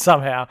Parliament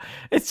somehow.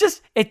 It's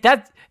just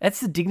that's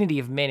the dignity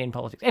of men in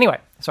politics. Anyway,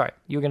 sorry,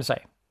 you were going to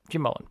say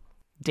Jim Mullen,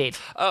 dead.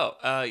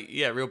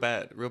 Yeah, real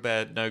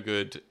bad, no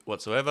good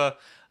whatsoever.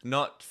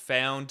 Not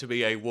found to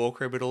be a war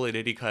criminal in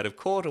any kind of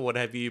court or what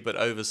have you, but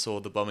oversaw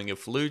the bombing of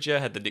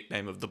Fallujah, had the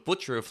nickname of the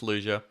Butcher of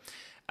Fallujah,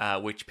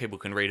 which people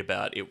can read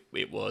about.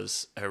 It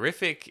was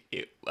horrific.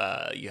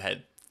 You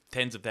had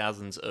tens of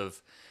thousands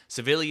of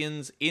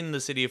civilians in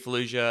the city of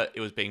Fallujah. It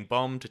was being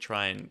bombed to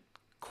try and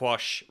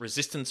quash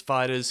resistance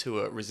fighters who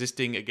are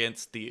resisting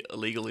against the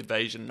illegal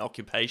invasion and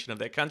occupation of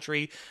their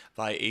country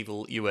by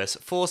evil US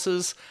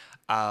forces.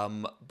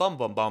 Bomb.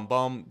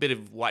 Bit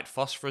of white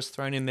phosphorus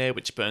thrown in there,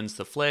 which burns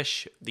the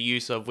flesh, the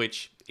use of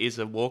which is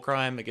a war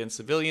crime against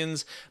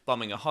civilians.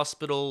 Bombing a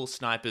hospital,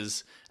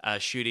 snipers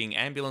shooting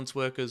ambulance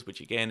workers,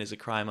 which again is a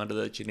crime under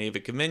the Geneva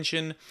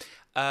Convention.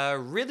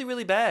 Really,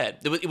 really bad.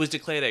 It was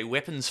declared a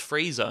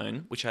weapons-free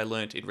zone, which I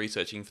learnt in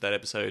researching for that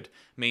episode,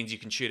 means you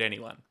can shoot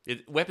anyone.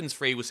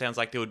 Weapons-free sounds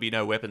like there would be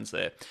no weapons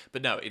there.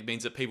 But no, it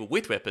means that people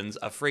with weapons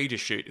are free to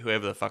shoot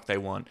whoever the fuck they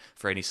want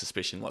for any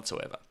suspicion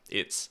whatsoever.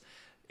 It's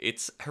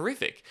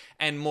horrific.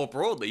 And more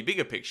broadly,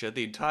 bigger picture,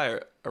 the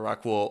entire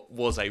Iraq War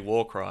was a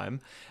war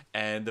crime.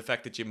 And the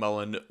fact that Jim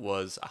Mullen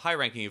was a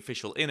high-ranking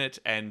official in it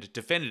and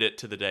defended it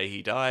to the day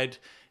he died.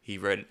 He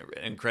wrote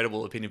an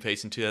incredible opinion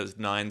piece in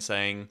 2009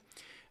 saying,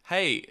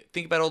 hey,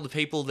 think about all the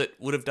people that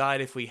would have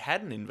died if we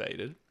hadn't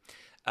invaded.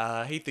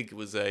 He think it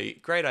was a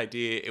great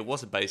idea. It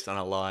wasn't based on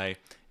a lie.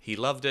 He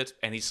loved it,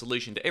 and his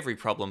solution to every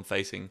problem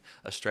facing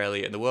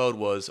Australia and the world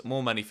was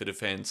more money for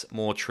defence,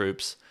 more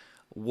troops,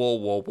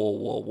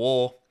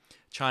 war.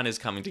 China's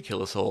coming to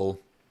kill us all.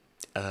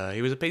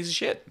 He was a piece of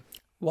shit.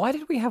 Why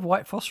did we have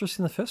white phosphorus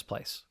in the first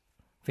place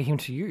for him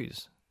to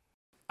use?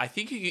 I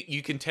think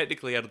you can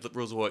technically, out of the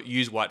rules of war,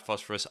 use white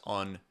phosphorus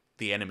on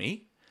the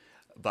enemy.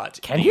 But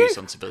the use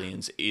on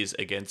civilians is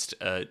against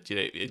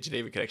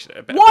Geneva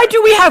Convention. Why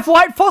do we have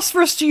white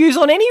phosphorus to use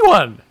on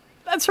anyone?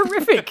 That's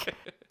horrific.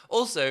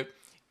 Also,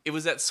 it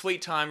was that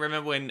sweet time.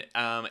 Remember when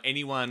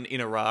anyone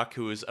in Iraq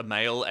who was a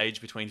male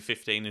aged between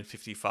 15 and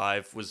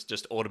 55 was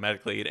just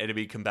automatically an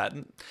enemy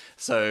combatant?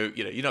 So,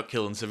 you're not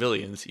killing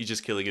civilians. You're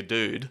just killing a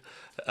dude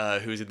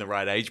who's in the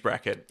right age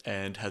bracket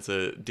and has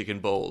a dick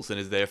and balls and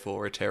is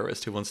therefore a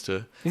terrorist who wants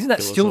to Isn't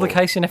that still the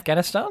case in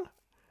Afghanistan?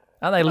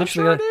 Aren't they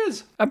literally? I'm sure it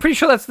is. I'm pretty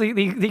sure that's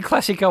the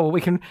classic.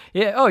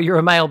 You're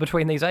a male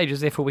between these ages,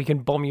 therefore we can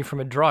bomb you from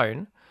a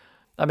drone.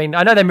 I mean,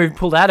 I know they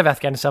pulled out of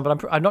Afghanistan,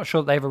 but I'm not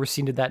sure they ever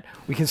rescinded that.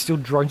 We can still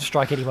drone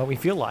strike anyone we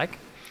feel like.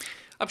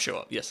 I'm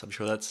sure. Yes, I'm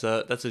sure that's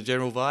a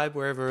general vibe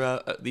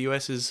wherever the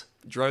US is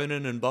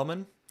droning and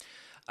bombing.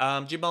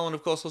 Jim Mullen,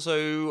 of course,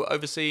 also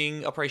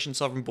overseeing Operation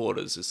Sovereign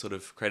Borders, is sort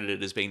of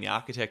credited as being the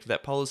architect of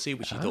that policy,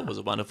 which he thought was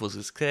a wonderful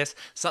success.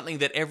 Something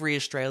that every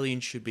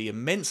Australian should be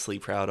immensely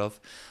proud of,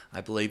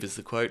 I believe is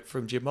the quote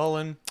from Jim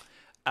Mullen.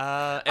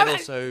 And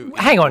also,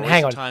 hang on.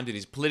 Timed in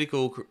his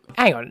political.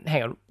 Hang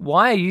on.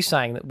 Why are you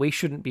saying that we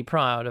shouldn't be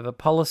proud of a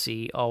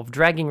policy of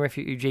dragging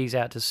refugees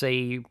out to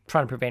sea,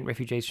 trying to prevent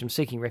refugees from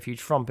seeking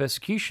refuge from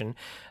persecution,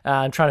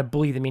 and trying to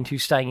bully them into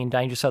staying in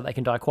danger so that they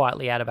can die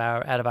quietly out of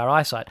our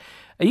eyesight?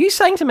 Are you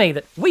saying to me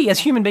that we, as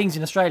human beings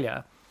in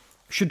Australia,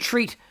 should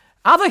treat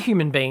other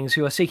human beings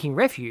who are seeking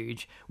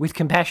refuge with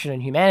compassion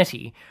and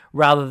humanity,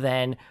 rather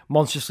than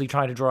monstrously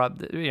trying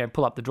to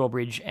pull up the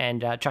drawbridge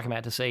and chuck them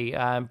out to sea,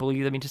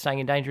 bully them into staying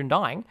in danger and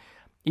dying?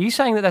 Are you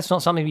saying that that's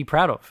not something to be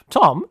proud of?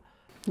 Tom,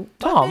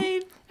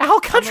 our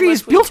whole country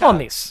is built on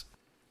this.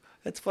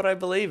 That's what I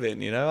believe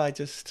in,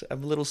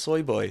 I'm a little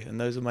soy boy, and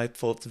those are my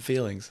thoughts and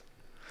feelings.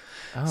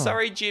 Oh.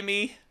 Sorry,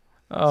 Jimmy.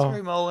 Oh.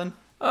 Sorry, Mullen.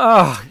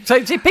 Oh,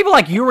 so see, people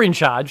like you are in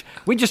charge.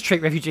 We just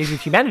treat refugees with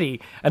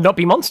humanity and not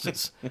be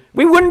monsters.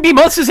 We wouldn't be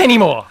monsters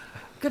anymore.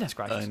 Goodness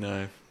gracious. I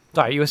know.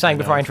 Sorry, you were saying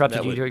before I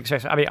interrupted you to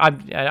express. I mean,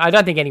 I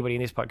don't think anybody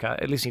in this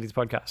podcast, listening to this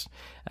podcast,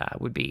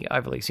 would be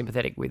overly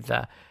sympathetic with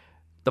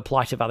the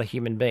plight of other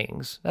human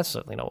beings. That's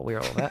certainly not what we're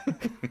all about.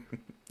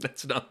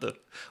 That's not the,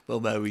 well,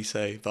 may we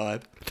say,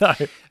 vibe.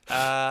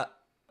 No.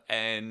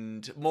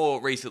 And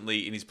more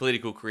recently in his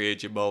political career,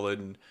 Jim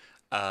Molan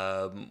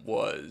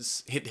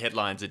was hit the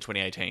headlines in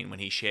 2018 when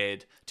he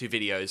shared 2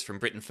 videos from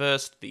Britain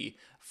First, the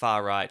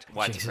far-right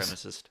white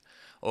supremacist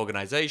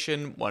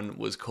organisation. One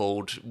was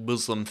called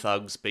Muslim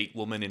Thugs Beat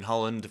Woman in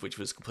Holland, which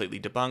was completely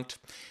debunked.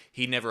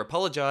 He never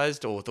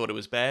apologised or thought it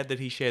was bad that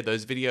he shared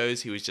those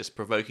videos. He was just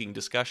provoking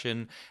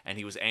discussion, and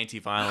he was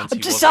anti-violence. I'm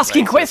just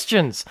asking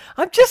questions.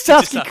 I'm just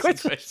asking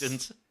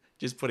questions.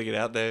 Just putting it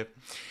out there.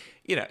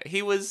 You know,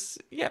 he was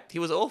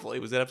awful. He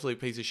was an absolute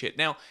piece of shit.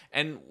 Now,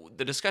 and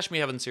the discussion we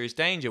have on Serious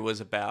Danger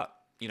was about,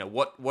 you know,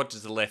 what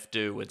does the left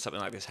do when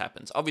something like this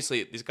happens?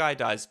 Obviously, this guy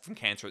dies from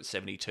cancer at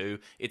 72.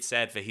 It's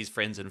sad for his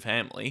friends and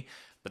family,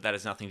 but that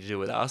has nothing to do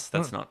with us.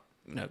 That's not,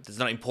 you know, it's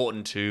not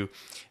important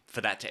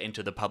for that to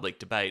enter the public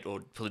debate or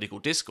political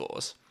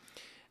discourse.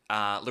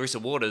 Larissa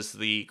Waters,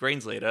 the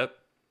Greens leader,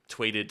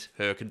 tweeted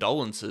her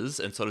condolences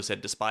and sort of said,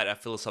 despite our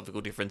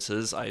philosophical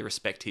differences, I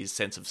respect his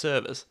sense of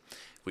service,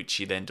 which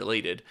she then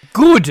deleted.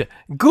 Good.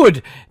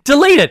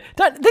 Delete it.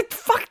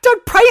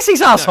 Don't praise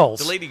these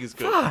assholes. No, deleting is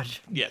good. God.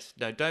 Yes,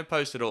 no, don't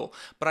post at all.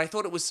 But I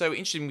thought it was so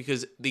interesting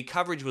because the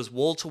coverage was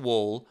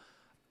wall-to-wall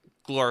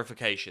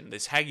glorification.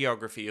 This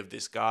hagiography of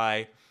this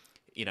guy,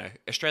 you know,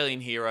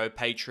 Australian hero,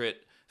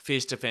 patriot,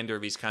 fierce defender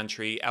of his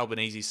country,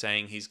 Albanese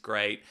saying he's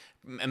great,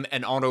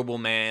 an honourable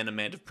man, a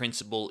man of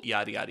principle,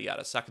 yada, yada,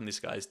 yada, sucking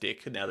this guy's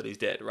dick now that he's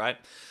dead, right?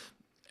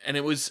 And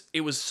it was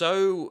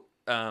so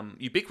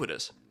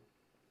ubiquitous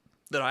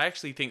that I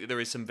actually think that there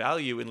is some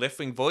value in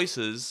left-wing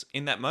voices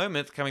in that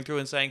moment coming through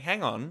and saying,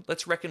 hang on,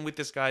 let's reckon with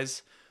this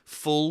guy's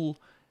full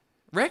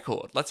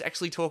record. Let's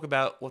actually talk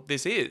about what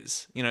this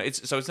is. You know,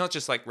 it's not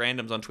just like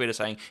randoms on Twitter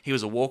saying he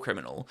was a war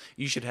criminal.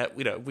 You should have,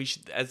 you know, we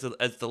should, as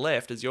the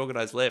left, as the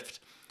organised left,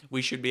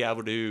 we should be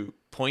able to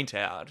point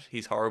out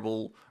his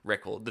horrible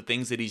record, the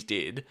things that he's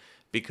did,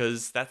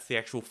 because that's the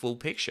actual full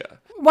picture.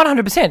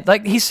 100%.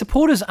 Like, his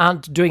supporters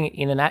aren't doing it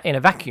in a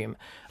vacuum.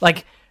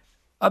 Like,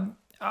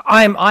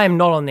 I am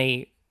not on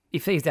the,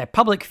 if he's a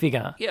public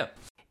figure. Yeah.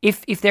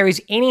 If there is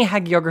any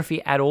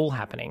hagiography at all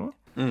happening,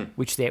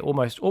 which there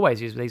almost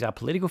always is, these are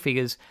political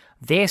figures,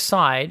 their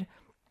side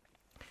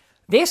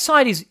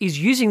is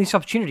using this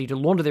opportunity to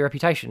launder their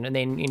reputation, and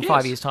then in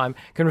 5 years' time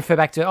can refer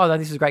back to, oh, no,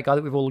 this is a great guy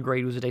that we've all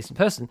agreed was a decent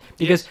person.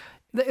 Because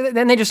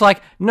then they're just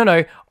like,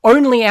 no,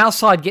 only our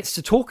side gets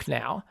to talk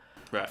now.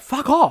 Right.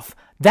 Fuck off.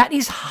 That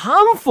is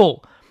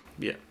harmful.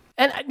 Yeah.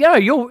 And, you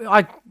know,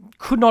 I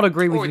could not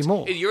agree with you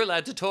more. You're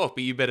allowed to talk,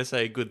 but you better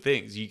say good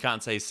things. You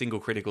can't say a single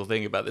critical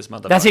thing about this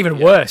motherfucker. That's even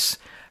worse.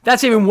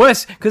 That's even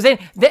worse, because then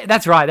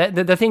that's right.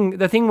 The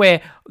thing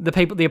where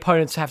the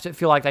opponents have to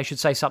feel like they should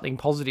say something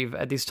positive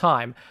at this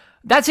time.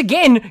 That's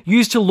again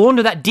used to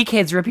launder that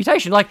dickhead's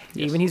reputation. Like,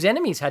 even his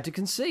enemies had to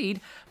concede.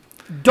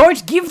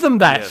 Don't give them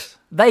that. Yes.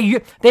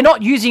 They're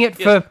not using it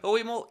for.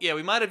 Well,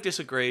 we might have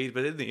disagreed,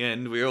 but in the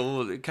end, we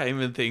all came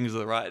in things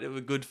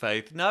with good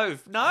faith. No.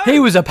 He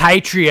was a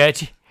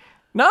patriot.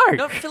 No.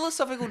 Not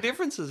philosophical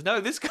differences.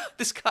 No, this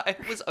guy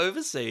was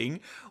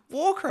overseeing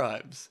war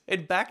crimes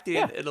and backed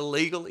in an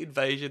illegal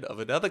invasion of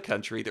another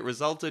country that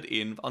resulted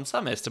in, on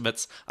some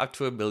estimates, up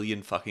to 1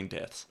 million fucking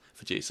deaths.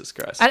 For Jesus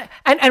Christ.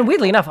 And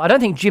weirdly enough, I don't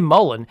think Jim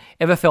Molan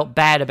ever felt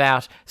bad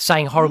about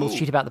saying horrible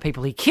shit about the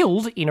people he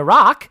killed in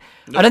Iraq.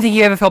 No. I don't think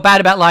he ever felt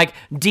bad about, like,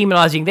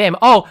 demonizing them.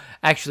 Oh,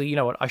 actually, you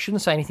know what? I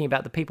shouldn't say anything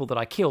about the people that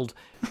I killed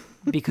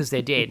because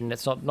they're dead and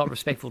it's not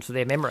respectful to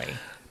their memory.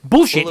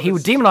 Bullshit. He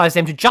would demonize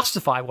them to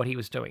justify what he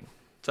was doing.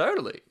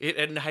 Totally.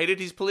 And hated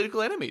his political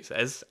enemies,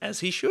 as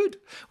he should.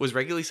 Was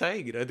regularly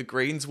saying, you know, the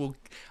Greens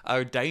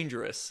are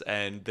dangerous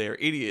and they're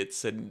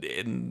idiots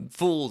and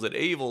fools and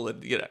evil,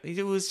 and, you know,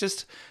 it was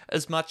just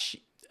as much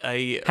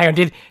a... Hang on,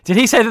 did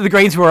he say that the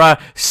Greens were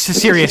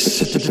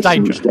serious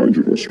danger?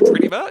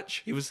 Pretty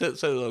much. He was so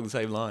along the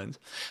same lines.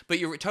 But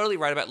you're totally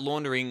right about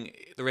laundering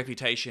the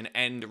reputation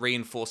and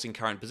reinforcing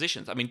current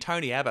positions. I mean,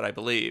 Tony Abbott, I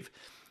believe,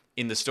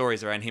 in the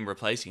stories around him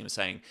replacing him,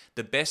 saying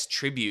the best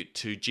tribute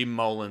to Jim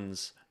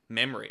Molan's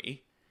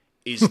memory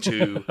is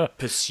to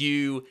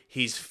pursue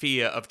his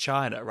fear of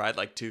China, right?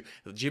 Like,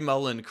 Jim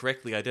Molan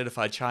correctly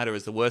identified China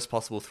as the worst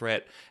possible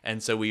threat,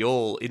 and so we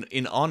all,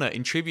 in honor,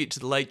 in tribute to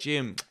the late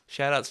Jim,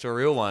 shout outs to a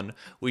real one,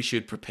 we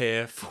should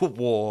prepare for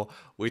war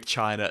with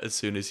China as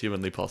soon as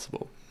humanly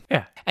possible.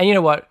 Yeah. And you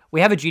know what? We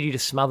have a duty to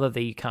smother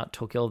the "you can't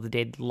talk ill of the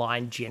dead"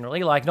 line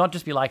generally, like, not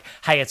just be like,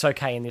 hey, it's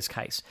okay in this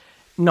case.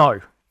 No.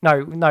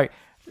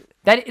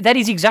 That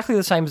is exactly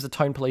the same as the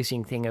tone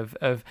policing thing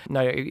of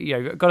no, you know,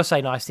 you've got to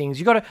say nice things.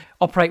 You've got to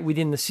operate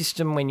within the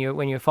system when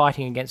you're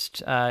fighting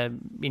against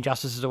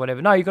injustices or whatever.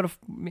 No, you've got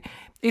to.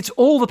 It's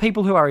all the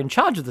people who are in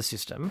charge of the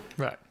system,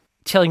 right,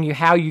 telling you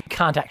how you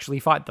can't actually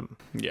fight them.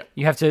 Yeah,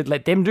 you have to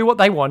let them do what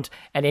they want,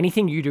 and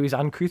anything you do is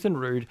uncouth and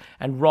rude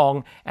and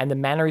wrong, and the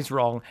manner is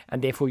wrong,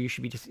 and therefore you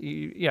should be just,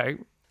 you know,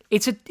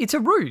 it's a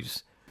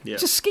ruse. Yeah.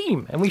 It's a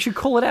scheme, and we should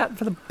call it out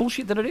for the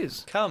bullshit that it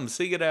is. Come,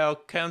 sing at our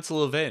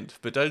council event,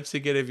 but don't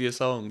sing any of your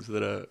songs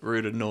that are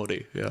rude and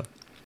naughty. Yeah.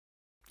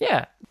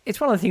 Yeah. It's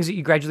one of the things that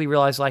you gradually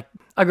realise, like,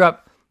 I grew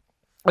up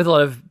with a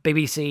lot of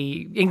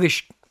BBC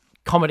English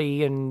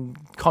comedy and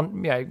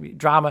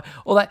drama,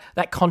 all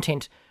that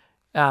content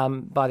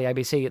by the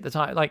ABC at the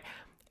time. Like,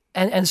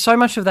 and so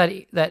much of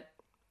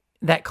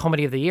that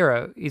comedy of the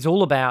era is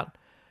all about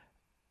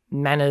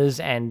manners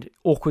and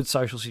awkward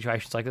social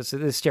situations. Like, it's the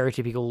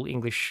stereotypical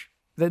English.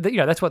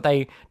 That's what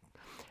they.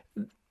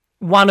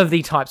 One of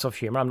the types of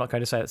humour. I'm not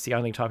going to say it's the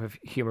only type of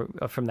humour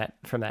from that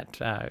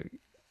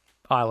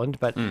island,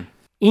 but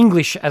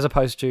English as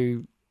opposed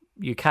to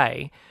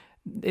UK.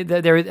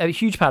 There is a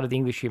huge part of the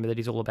English humour that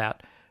is all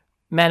about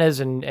manners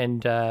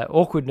and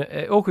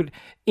awkward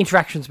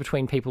interactions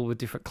between people with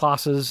different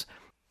classes.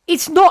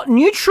 It's not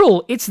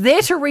neutral. It's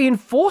there to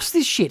reinforce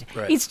this shit.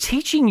 Right. It's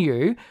teaching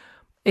you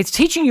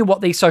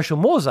what these social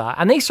mores are,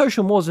 and these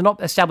social mores are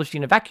not established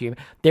in a vacuum.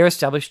 They're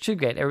established to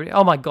get.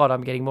 Oh my god,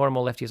 I'm getting more and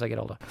more lefty as I get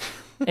older.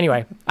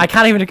 Anyway, I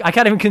can't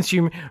even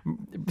consume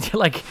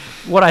like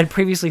what I'd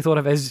previously thought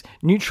of as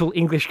neutral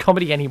English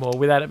comedy anymore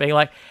without it being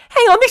like,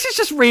 hang on, this is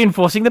just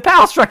reinforcing the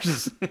power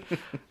structures.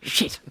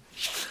 Shit.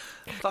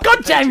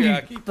 God damn you!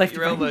 Keep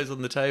your elbows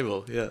on the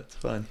table. Yeah, it's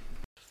fine.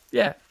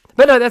 Yeah,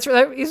 but no,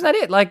 isn't that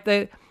it? Like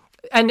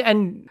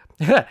and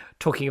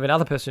talking of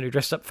another person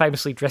who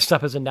famously dressed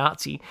up as a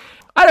Nazi,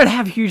 I don't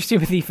have huge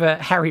sympathy for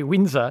Harry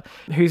Windsor,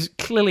 who's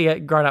clearly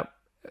grown up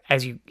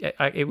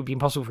it would be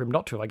impossible for him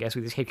not to, I guess,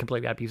 with his head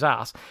completely up his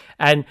ass.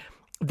 And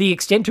the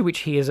extent to which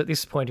he is at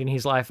this point in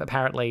his life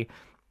apparently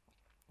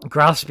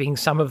grasping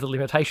some of the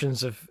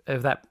limitations of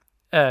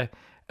the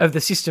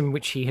system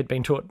which he had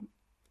been taught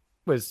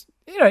was,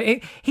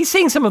 he's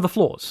seeing some of the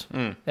flaws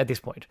at this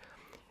point.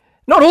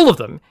 Not all of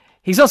them.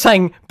 He's not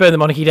saying burn the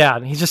monarchy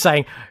down. He's just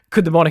saying,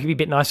 could the monarchy be a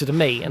bit nicer to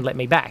me and let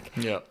me back?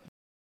 Yeah.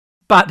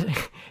 But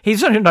he's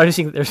sort of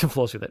noticing that there's some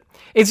flaws with it.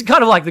 It's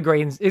kind of like the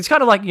Greens. It's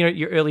kind of like,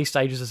 your early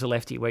stages as a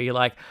lefty where you're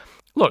like,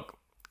 look,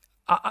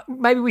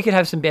 maybe we could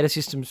have some better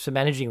systems for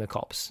managing the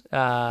cops.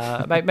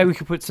 Maybe we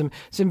could put some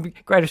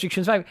great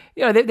restrictions. Maybe,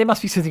 there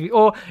must be something,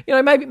 or,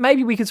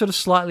 maybe we could sort of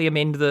slightly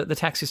amend the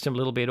tax system a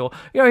little bit, or,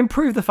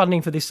 improve the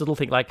funding for this little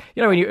thing. Like,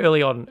 when you're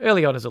early on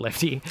as a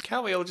lefty.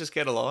 Can't we all just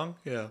get along?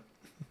 Yeah.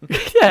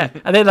 Yeah,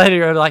 and then later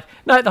you're like,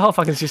 no, the whole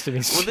fucking system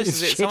is. Well, this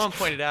is it. Shit. Someone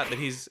pointed out that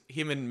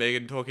him and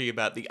Meghan talking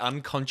about the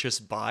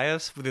unconscious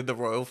bias within the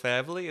royal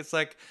family. It's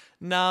like,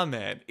 nah,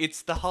 man.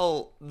 It's the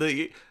whole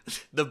the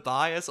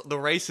bias, the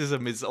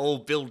racism is all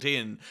built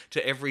in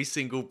to every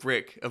single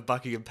brick of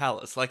Buckingham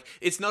Palace. Like,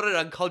 it's not an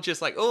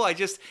unconscious, like,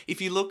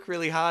 if you look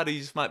really hard, you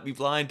just might be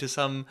blind to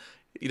some,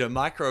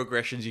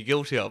 microaggressions you're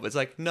guilty of. It's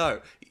like,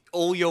 no.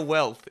 All your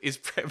wealth is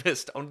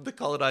premised on the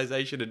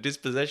colonization and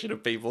dispossession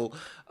of people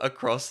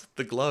across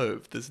the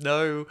globe. There's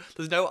no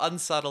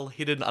unsubtle,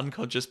 hidden,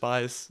 unconscious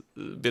bias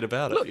bit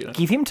about it. Look,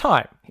 give him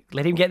time.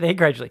 Let him get there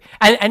gradually.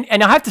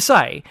 And I have to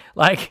say,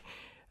 like,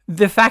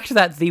 the fact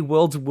that the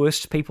world's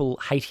worst people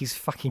hate his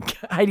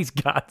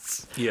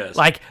guts. Yes.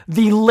 Like,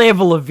 the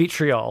level of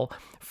vitriol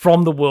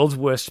from the world's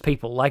worst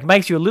people, like,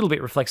 makes you a little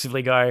bit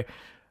reflexively go,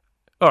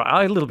 all right,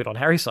 I'm a little bit on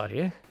Harry's side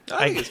here.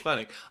 I think it's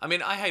funny. I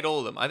mean, I hate all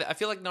of them. I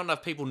feel like not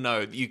enough people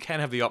know that you can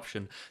have the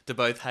option to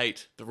both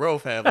hate the royal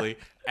family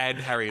and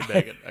Harry and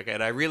Meghan. Okay,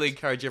 and I really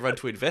encourage everyone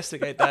to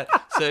investigate that,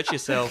 search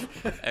yourself,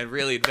 and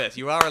really invest.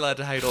 You are allowed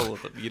to hate all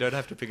of them. You don't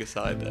have to pick a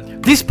side there.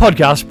 This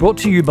podcast brought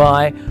to you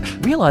by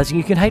realising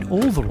you can hate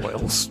all the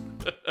royals.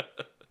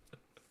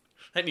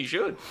 And you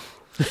should.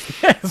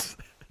 Yes.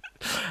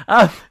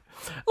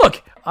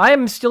 Look, I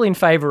am still in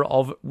favour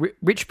of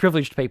rich,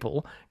 privileged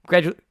people.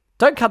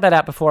 Don't cut that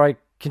out before I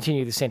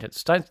continue the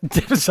sentence. Don't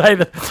say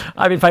that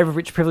I'm in favour of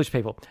rich, privileged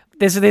people.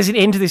 There's an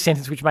end to this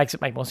sentence which makes it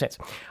make more sense.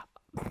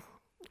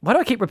 Why do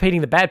I keep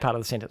repeating the bad part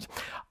of the sentence?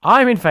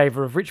 I'm in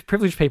favour of rich,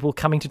 privileged people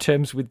coming to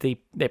terms with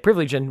their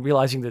privilege and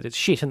realising that it's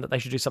shit and that they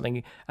should do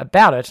something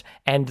about it,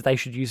 and they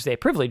should use their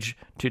privilege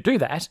to do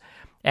that.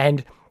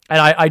 And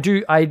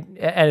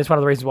it's one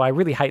of the reasons why I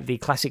really hate the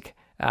classic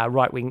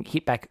right-wing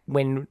hitback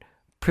when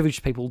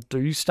privileged people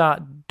do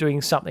start doing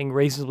something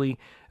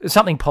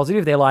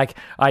positive. They're like,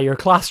 you're a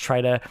class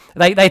traitor.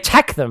 They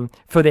attack them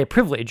for their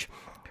privilege,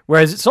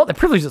 whereas it's not the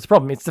privilege that's the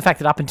problem. It's the fact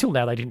that up until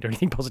now they didn't do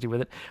anything positive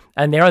with it,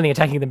 and they're only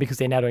attacking them because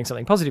they're now doing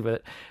something positive with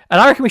it.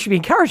 And I reckon we should be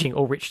encouraging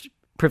all rich,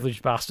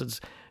 privileged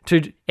bastards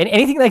to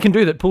anything they can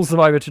do that pulls them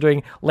over to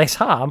doing less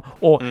harm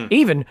or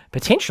even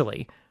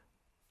potentially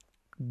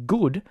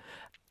good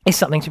is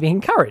something to be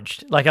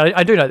encouraged. Like,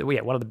 I do know that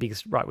one of the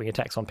biggest right-wing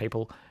attacks on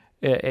people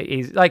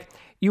is like,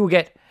 you will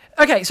get,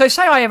 okay, so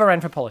say I ever ran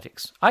for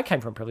politics. I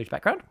came from a privileged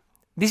background.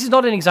 This is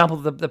not an example.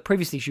 The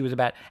previous issue was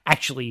about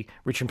actually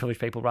rich and privileged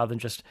people rather than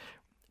just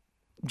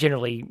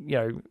generally,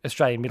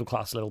 Australian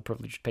middle-class level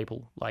privileged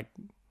people. Like,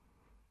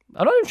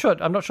 I'm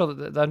not sure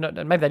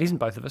that maybe that isn't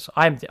both of us.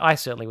 I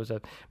certainly was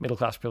a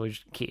middle-class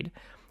privileged kid.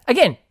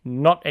 Again,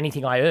 not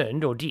anything I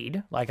earned or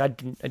did. Like, I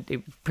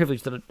didn't,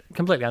 privileged,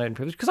 completely unearned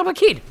privilege, because I'm a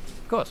kid,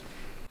 of course.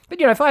 But,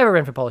 if I ever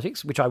ran for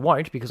politics, which I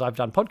won't because I've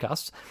done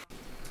podcasts,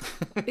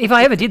 if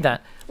I ever did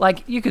that,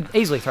 like, you could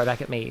easily throw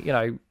back at me,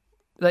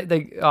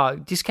 they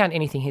discount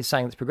anything he's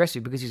saying that's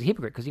progressive because he's a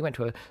hypocrite, because he went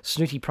to a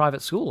snooty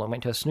private school and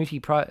went to a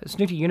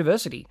snooty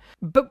university.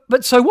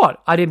 But so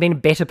what? I'd have been a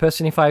better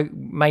person if I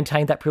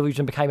maintained that privilege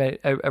and became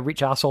a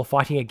rich arsehole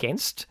fighting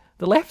against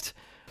the left?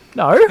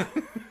 No.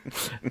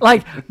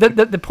 Like,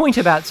 the point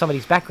about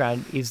somebody's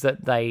background is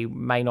that they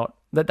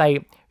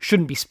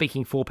shouldn't be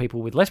speaking for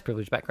people with less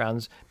privileged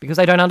backgrounds because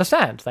they don't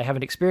understand. They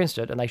haven't experienced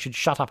it, and they should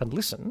shut up and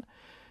listen,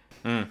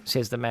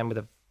 says the man with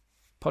a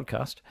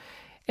podcast.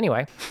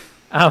 Anyway,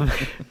 and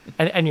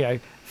you know,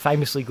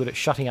 famously good at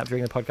shutting up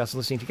during the podcast and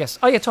listening to guests.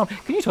 Oh yeah, Tom,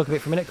 can you talk a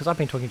bit for a minute? Because I've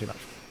been talking too much.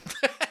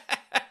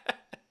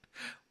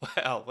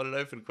 Wow, what an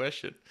open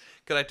question.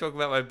 Can I talk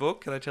about my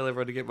book? Can I tell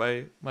everyone to get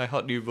my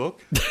hot new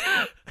book?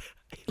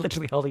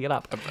 Literally holding it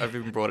up. I've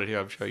even brought it here.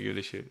 I'm showing you an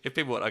issue. If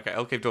people want, okay,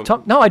 I'll keep talking.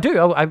 Tom, no, I do.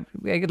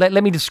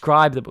 Let me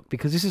describe the book,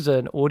 because this is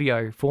an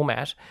audio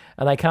format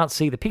and they can't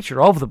see the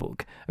picture of the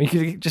book. I mean,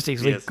 you could just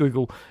easily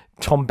Google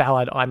Tom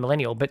Ballard, I'm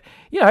Millennial, but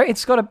you know,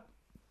 it's got a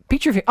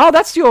picture of you. Oh,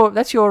 that's your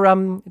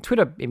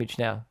Twitter image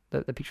now.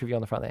 The picture of you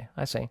on the front there.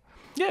 I see.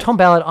 Yeah. Tom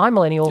Ballard, I'm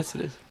Millennial. Yes,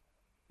 it is.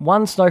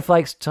 One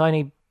snowflake's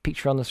tiny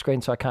picture on the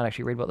screen, so I can't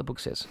actually read what the book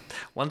says.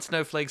 One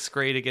snowflake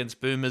screen against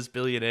boomers,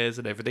 billionaires,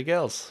 and everything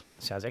else.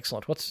 Sounds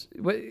excellent.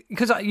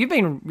 Because you've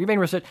been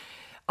researching.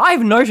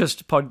 I've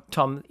noticed,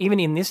 Tom, even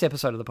in this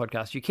episode of the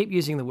podcast, you keep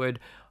using the word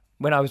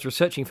when I was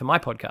researching for my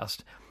podcast,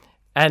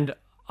 and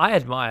I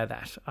admire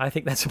that. I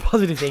think that's a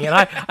positive thing, and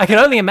I can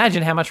only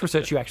imagine how much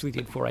research you actually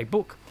did for a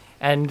book.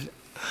 And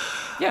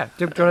yeah, I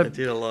did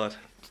a lot.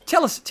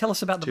 Tell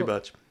us about the book. Too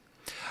much.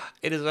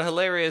 It is a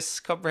hilarious,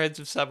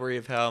 comprehensive summary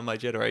of how my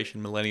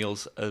generation,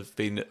 millennials, have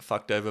been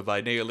fucked over by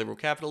neoliberal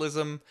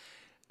capitalism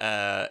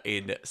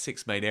in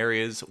 6 main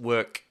areas: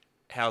 work,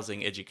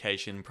 housing,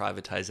 education,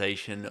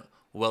 privatization,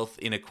 wealth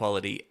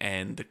inequality,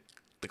 and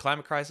the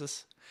climate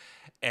crisis.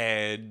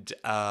 And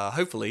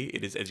hopefully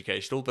it is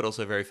educational, but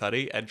also very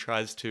funny, and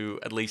tries to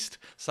at least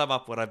sum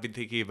up what I've been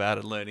thinking about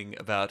and learning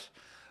about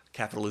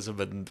capitalism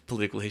and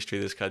political history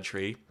of this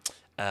country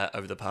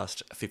over the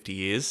past 50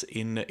 years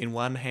in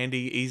one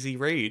handy, easy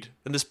read.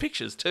 And there's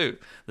pictures too.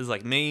 There's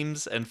like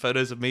memes and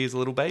photos of me as a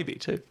little baby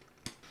too.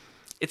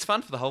 It's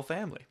fun for the whole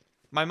family.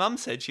 My mum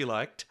said she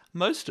liked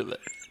most of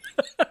it.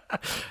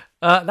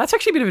 That's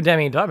actually a bit of a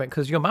damning indictment,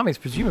 because your mum is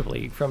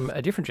presumably from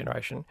a different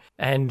generation.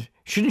 And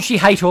shouldn't she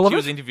hate all of it? She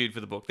was interviewed for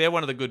the book. They're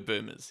one of the good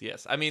boomers,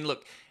 yes. I mean,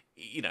 look,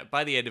 you know,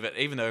 by the end of it,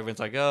 even though everyone's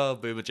like, oh,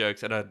 boomer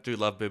jokes, and I do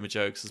love boomer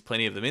jokes, there's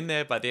plenty of them in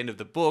there. By the end of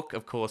the book,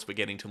 of course, we're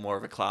getting to more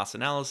of a class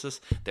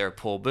analysis. There are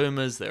poor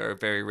boomers, there are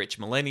very rich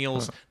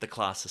millennials, the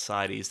class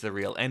society is the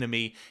real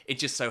enemy. It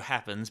just so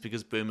happens,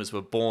 because boomers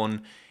were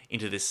born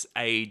into this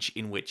age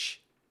in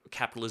which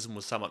capitalism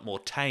was somewhat more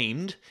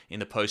tamed in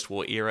the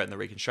post-war era and the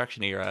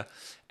Reconstruction era,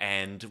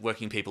 and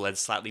working people had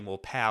slightly more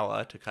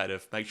power to kind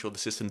of make sure the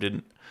system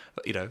didn't,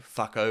 you know,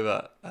 fuck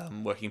over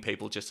working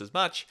people just as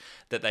much,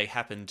 that they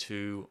happened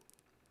to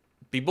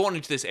be born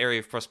into this area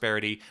of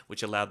prosperity,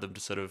 which allowed them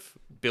to sort of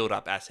build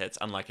up assets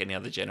unlike any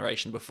other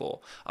generation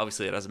before.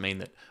 Obviously, it doesn't mean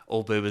that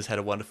all boomers had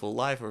a wonderful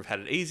life or have had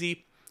it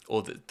easy,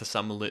 or that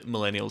some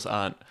millennials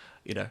aren't,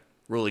 you know,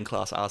 ruling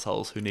class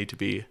assholes who need to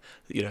be,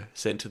 you know,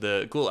 sent to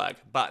the gulag.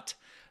 But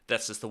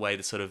that's just the way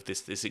that sort of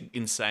this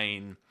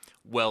insane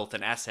wealth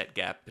and asset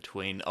gap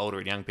between older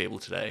and young people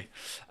today.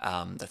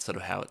 That's sort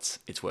of how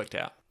it's worked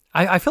out.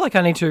 I feel like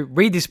I need to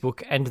read this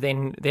book and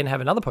then have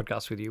another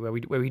podcast with you where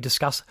we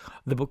discuss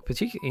the book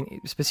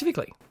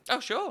specifically. Oh,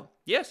 sure.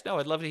 Yes. No,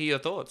 I'd love to hear your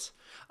thoughts.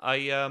 I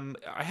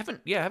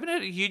haven't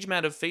had a huge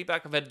amount of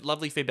feedback. I've had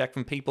lovely feedback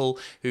from people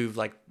who've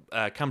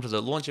come to the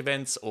launch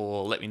events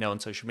or let me know on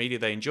social media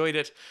they enjoyed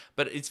it.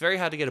 But it's very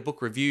hard to get a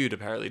book reviewed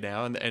apparently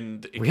now,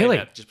 and it really?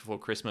 came out just before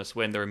Christmas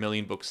when there are a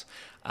million books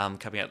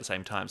coming out at the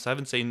same time. So I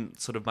haven't seen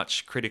sort of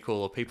much critical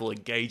or people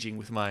engaging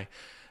with my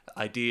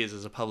ideas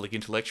as a public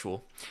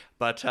intellectual,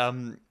 but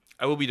I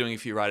will be doing a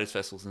few writers'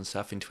 festivals and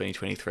stuff in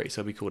 2023,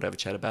 so it'd be cool to have a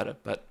chat about it.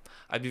 But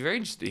I'd be very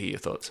interested to hear your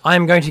thoughts.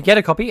 I'm going to get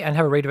a copy and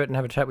have a read of it and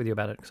have a chat with you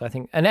about it, because I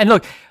think and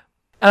look,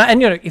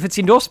 and you know, if it's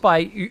endorsed by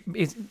you,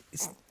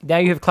 now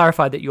you have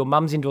clarified that your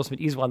mum's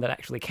endorsement is one that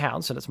actually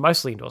counts, and it's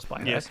mostly endorsed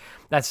by her. Yes.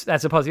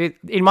 That's a positive.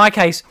 In my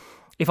case,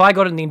 if I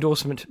got an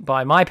endorsement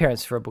by my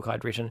parents for a book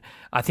I'd written,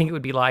 I think it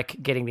would be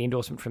like getting the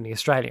endorsement from the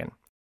Australian,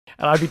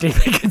 and I'd be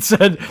deeply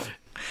concerned.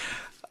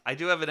 I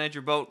do have an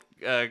Andrew Bolt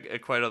a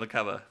quote on the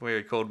cover where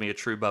he called me a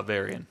true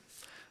barbarian.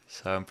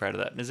 So I'm proud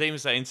of that. Nazim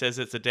Hussain says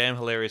it's a damn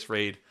hilarious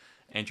read.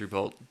 Andrew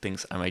Bolt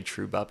thinks I'm a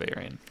true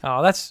barbarian.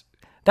 Oh, that's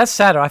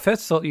sadder. I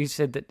first thought you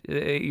said that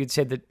you'd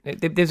said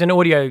that there's an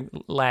audio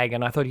lag,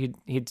 and I thought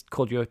he'd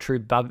called you a true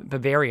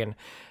barbarian,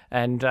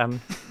 and I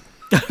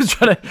was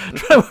trying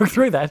to work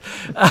through that.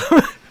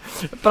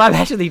 But I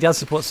imagine he does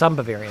support some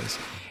Bavarians.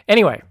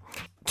 Anyway,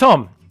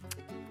 Tom,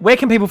 where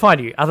can people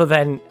find you other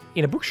than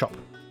in a bookshop?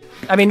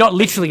 I mean, not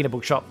literally in a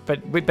bookshop,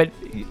 but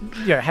you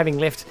know, having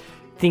left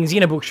things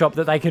in a bookshop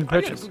that they can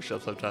purchase. I go to a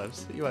bookshop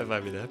sometimes. You might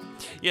find me there.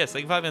 Yes,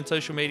 they can find me on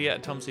social media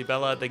at Tom C.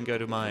 Ballard. They can go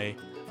to my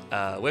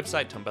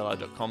website,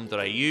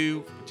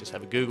 tomballard.com.au. Just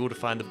have a Google to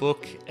find the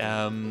book.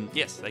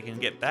 Yes, they can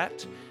get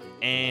that.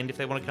 And if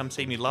they want to come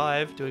see me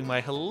live doing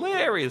my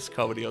hilarious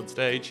comedy on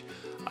stage,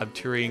 I'm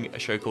touring a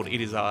show called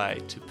It Is I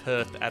to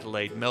Perth,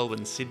 Adelaide,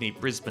 Melbourne, Sydney,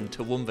 Brisbane,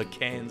 Toowoomba,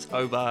 Cairns,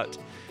 Hobart,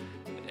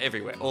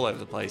 everywhere, all over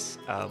the place.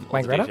 All the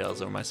Wangaratta?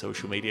 details are on my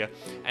social media.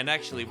 And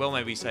actually, Well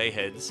Maybe Say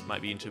Heads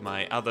might be into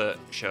my other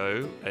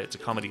show. It's a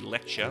comedy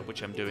lecture,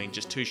 which I'm doing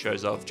just 2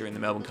 shows of during the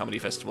Melbourne Comedy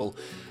Festival,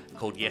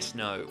 called Yes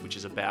No, which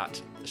is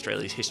about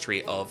Australia's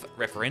history of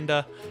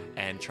referenda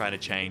and trying to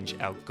change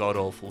our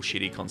god-awful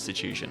shitty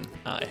constitution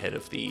ahead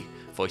of the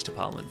Voice to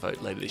Parliament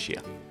vote later this year.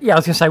 Yeah, I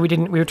was going to say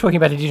we were talking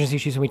about Indigenous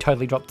issues and we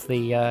totally dropped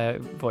the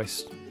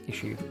voice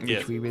issue, which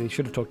Yeah. we really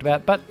should have talked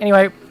about. But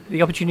anyway,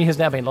 the opportunity has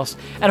now been lost.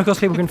 And of course,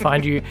 people can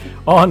find you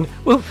on...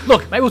 Well,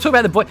 look, maybe we'll talk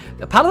about the voice.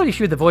 Part of the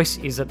issue with the voice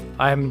is that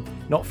I'm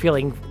not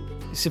feeling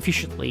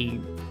sufficiently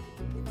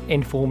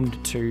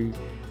informed to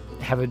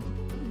have a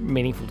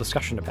meaningful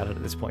discussion about it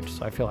at this point.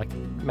 So I feel like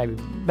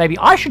maybe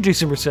I should do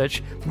some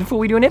research before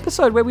we do an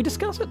episode where we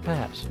discuss it,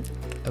 perhaps.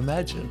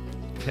 Imagine.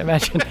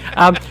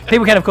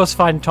 People can, of course,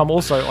 find Tom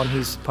also on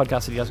his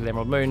podcast that he does with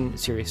Emerald Moon,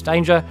 Serious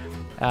Danger,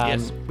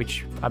 Yes.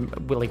 which I'm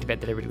willing to bet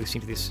that everybody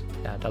listening to this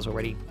does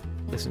already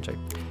listen to.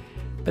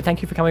 But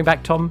thank you for coming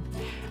back, Tom.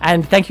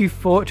 And thank you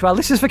to our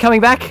listeners for coming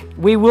back.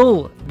 We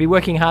will be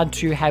working hard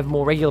to have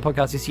more regular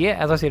podcasts this year.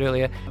 As I said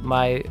earlier,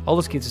 my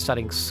oldest kids are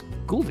starting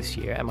school this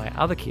year and my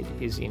other kid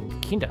is in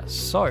kinder.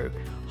 So,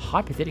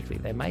 hypothetically,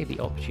 there may be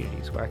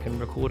opportunities where I can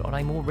record on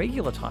a more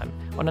regular time,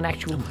 on an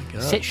actual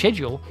set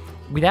schedule,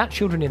 without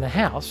children in the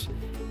house,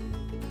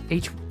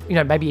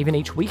 maybe even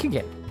each week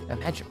again.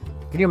 Imagine.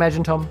 Can you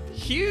imagine, Tom?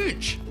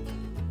 Huge!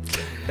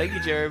 Thank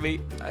you,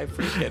 Jeremy. I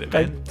appreciate it,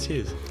 man.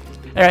 Cheers.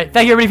 All right.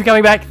 Thank you, everybody, for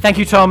coming back. Thank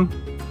you, Tom.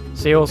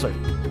 See you all soon.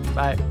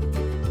 Bye.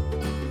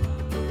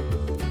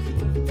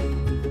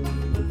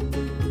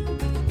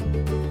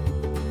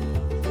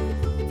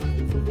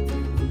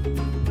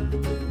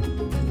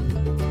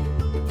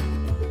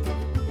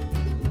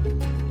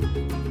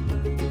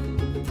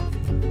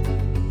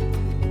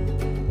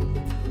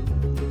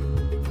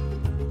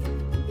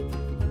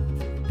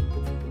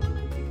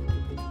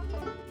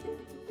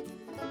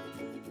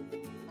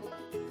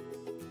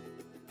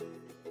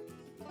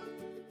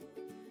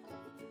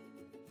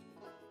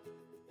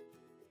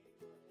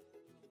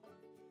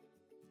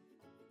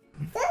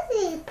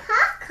 This is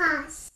podcast.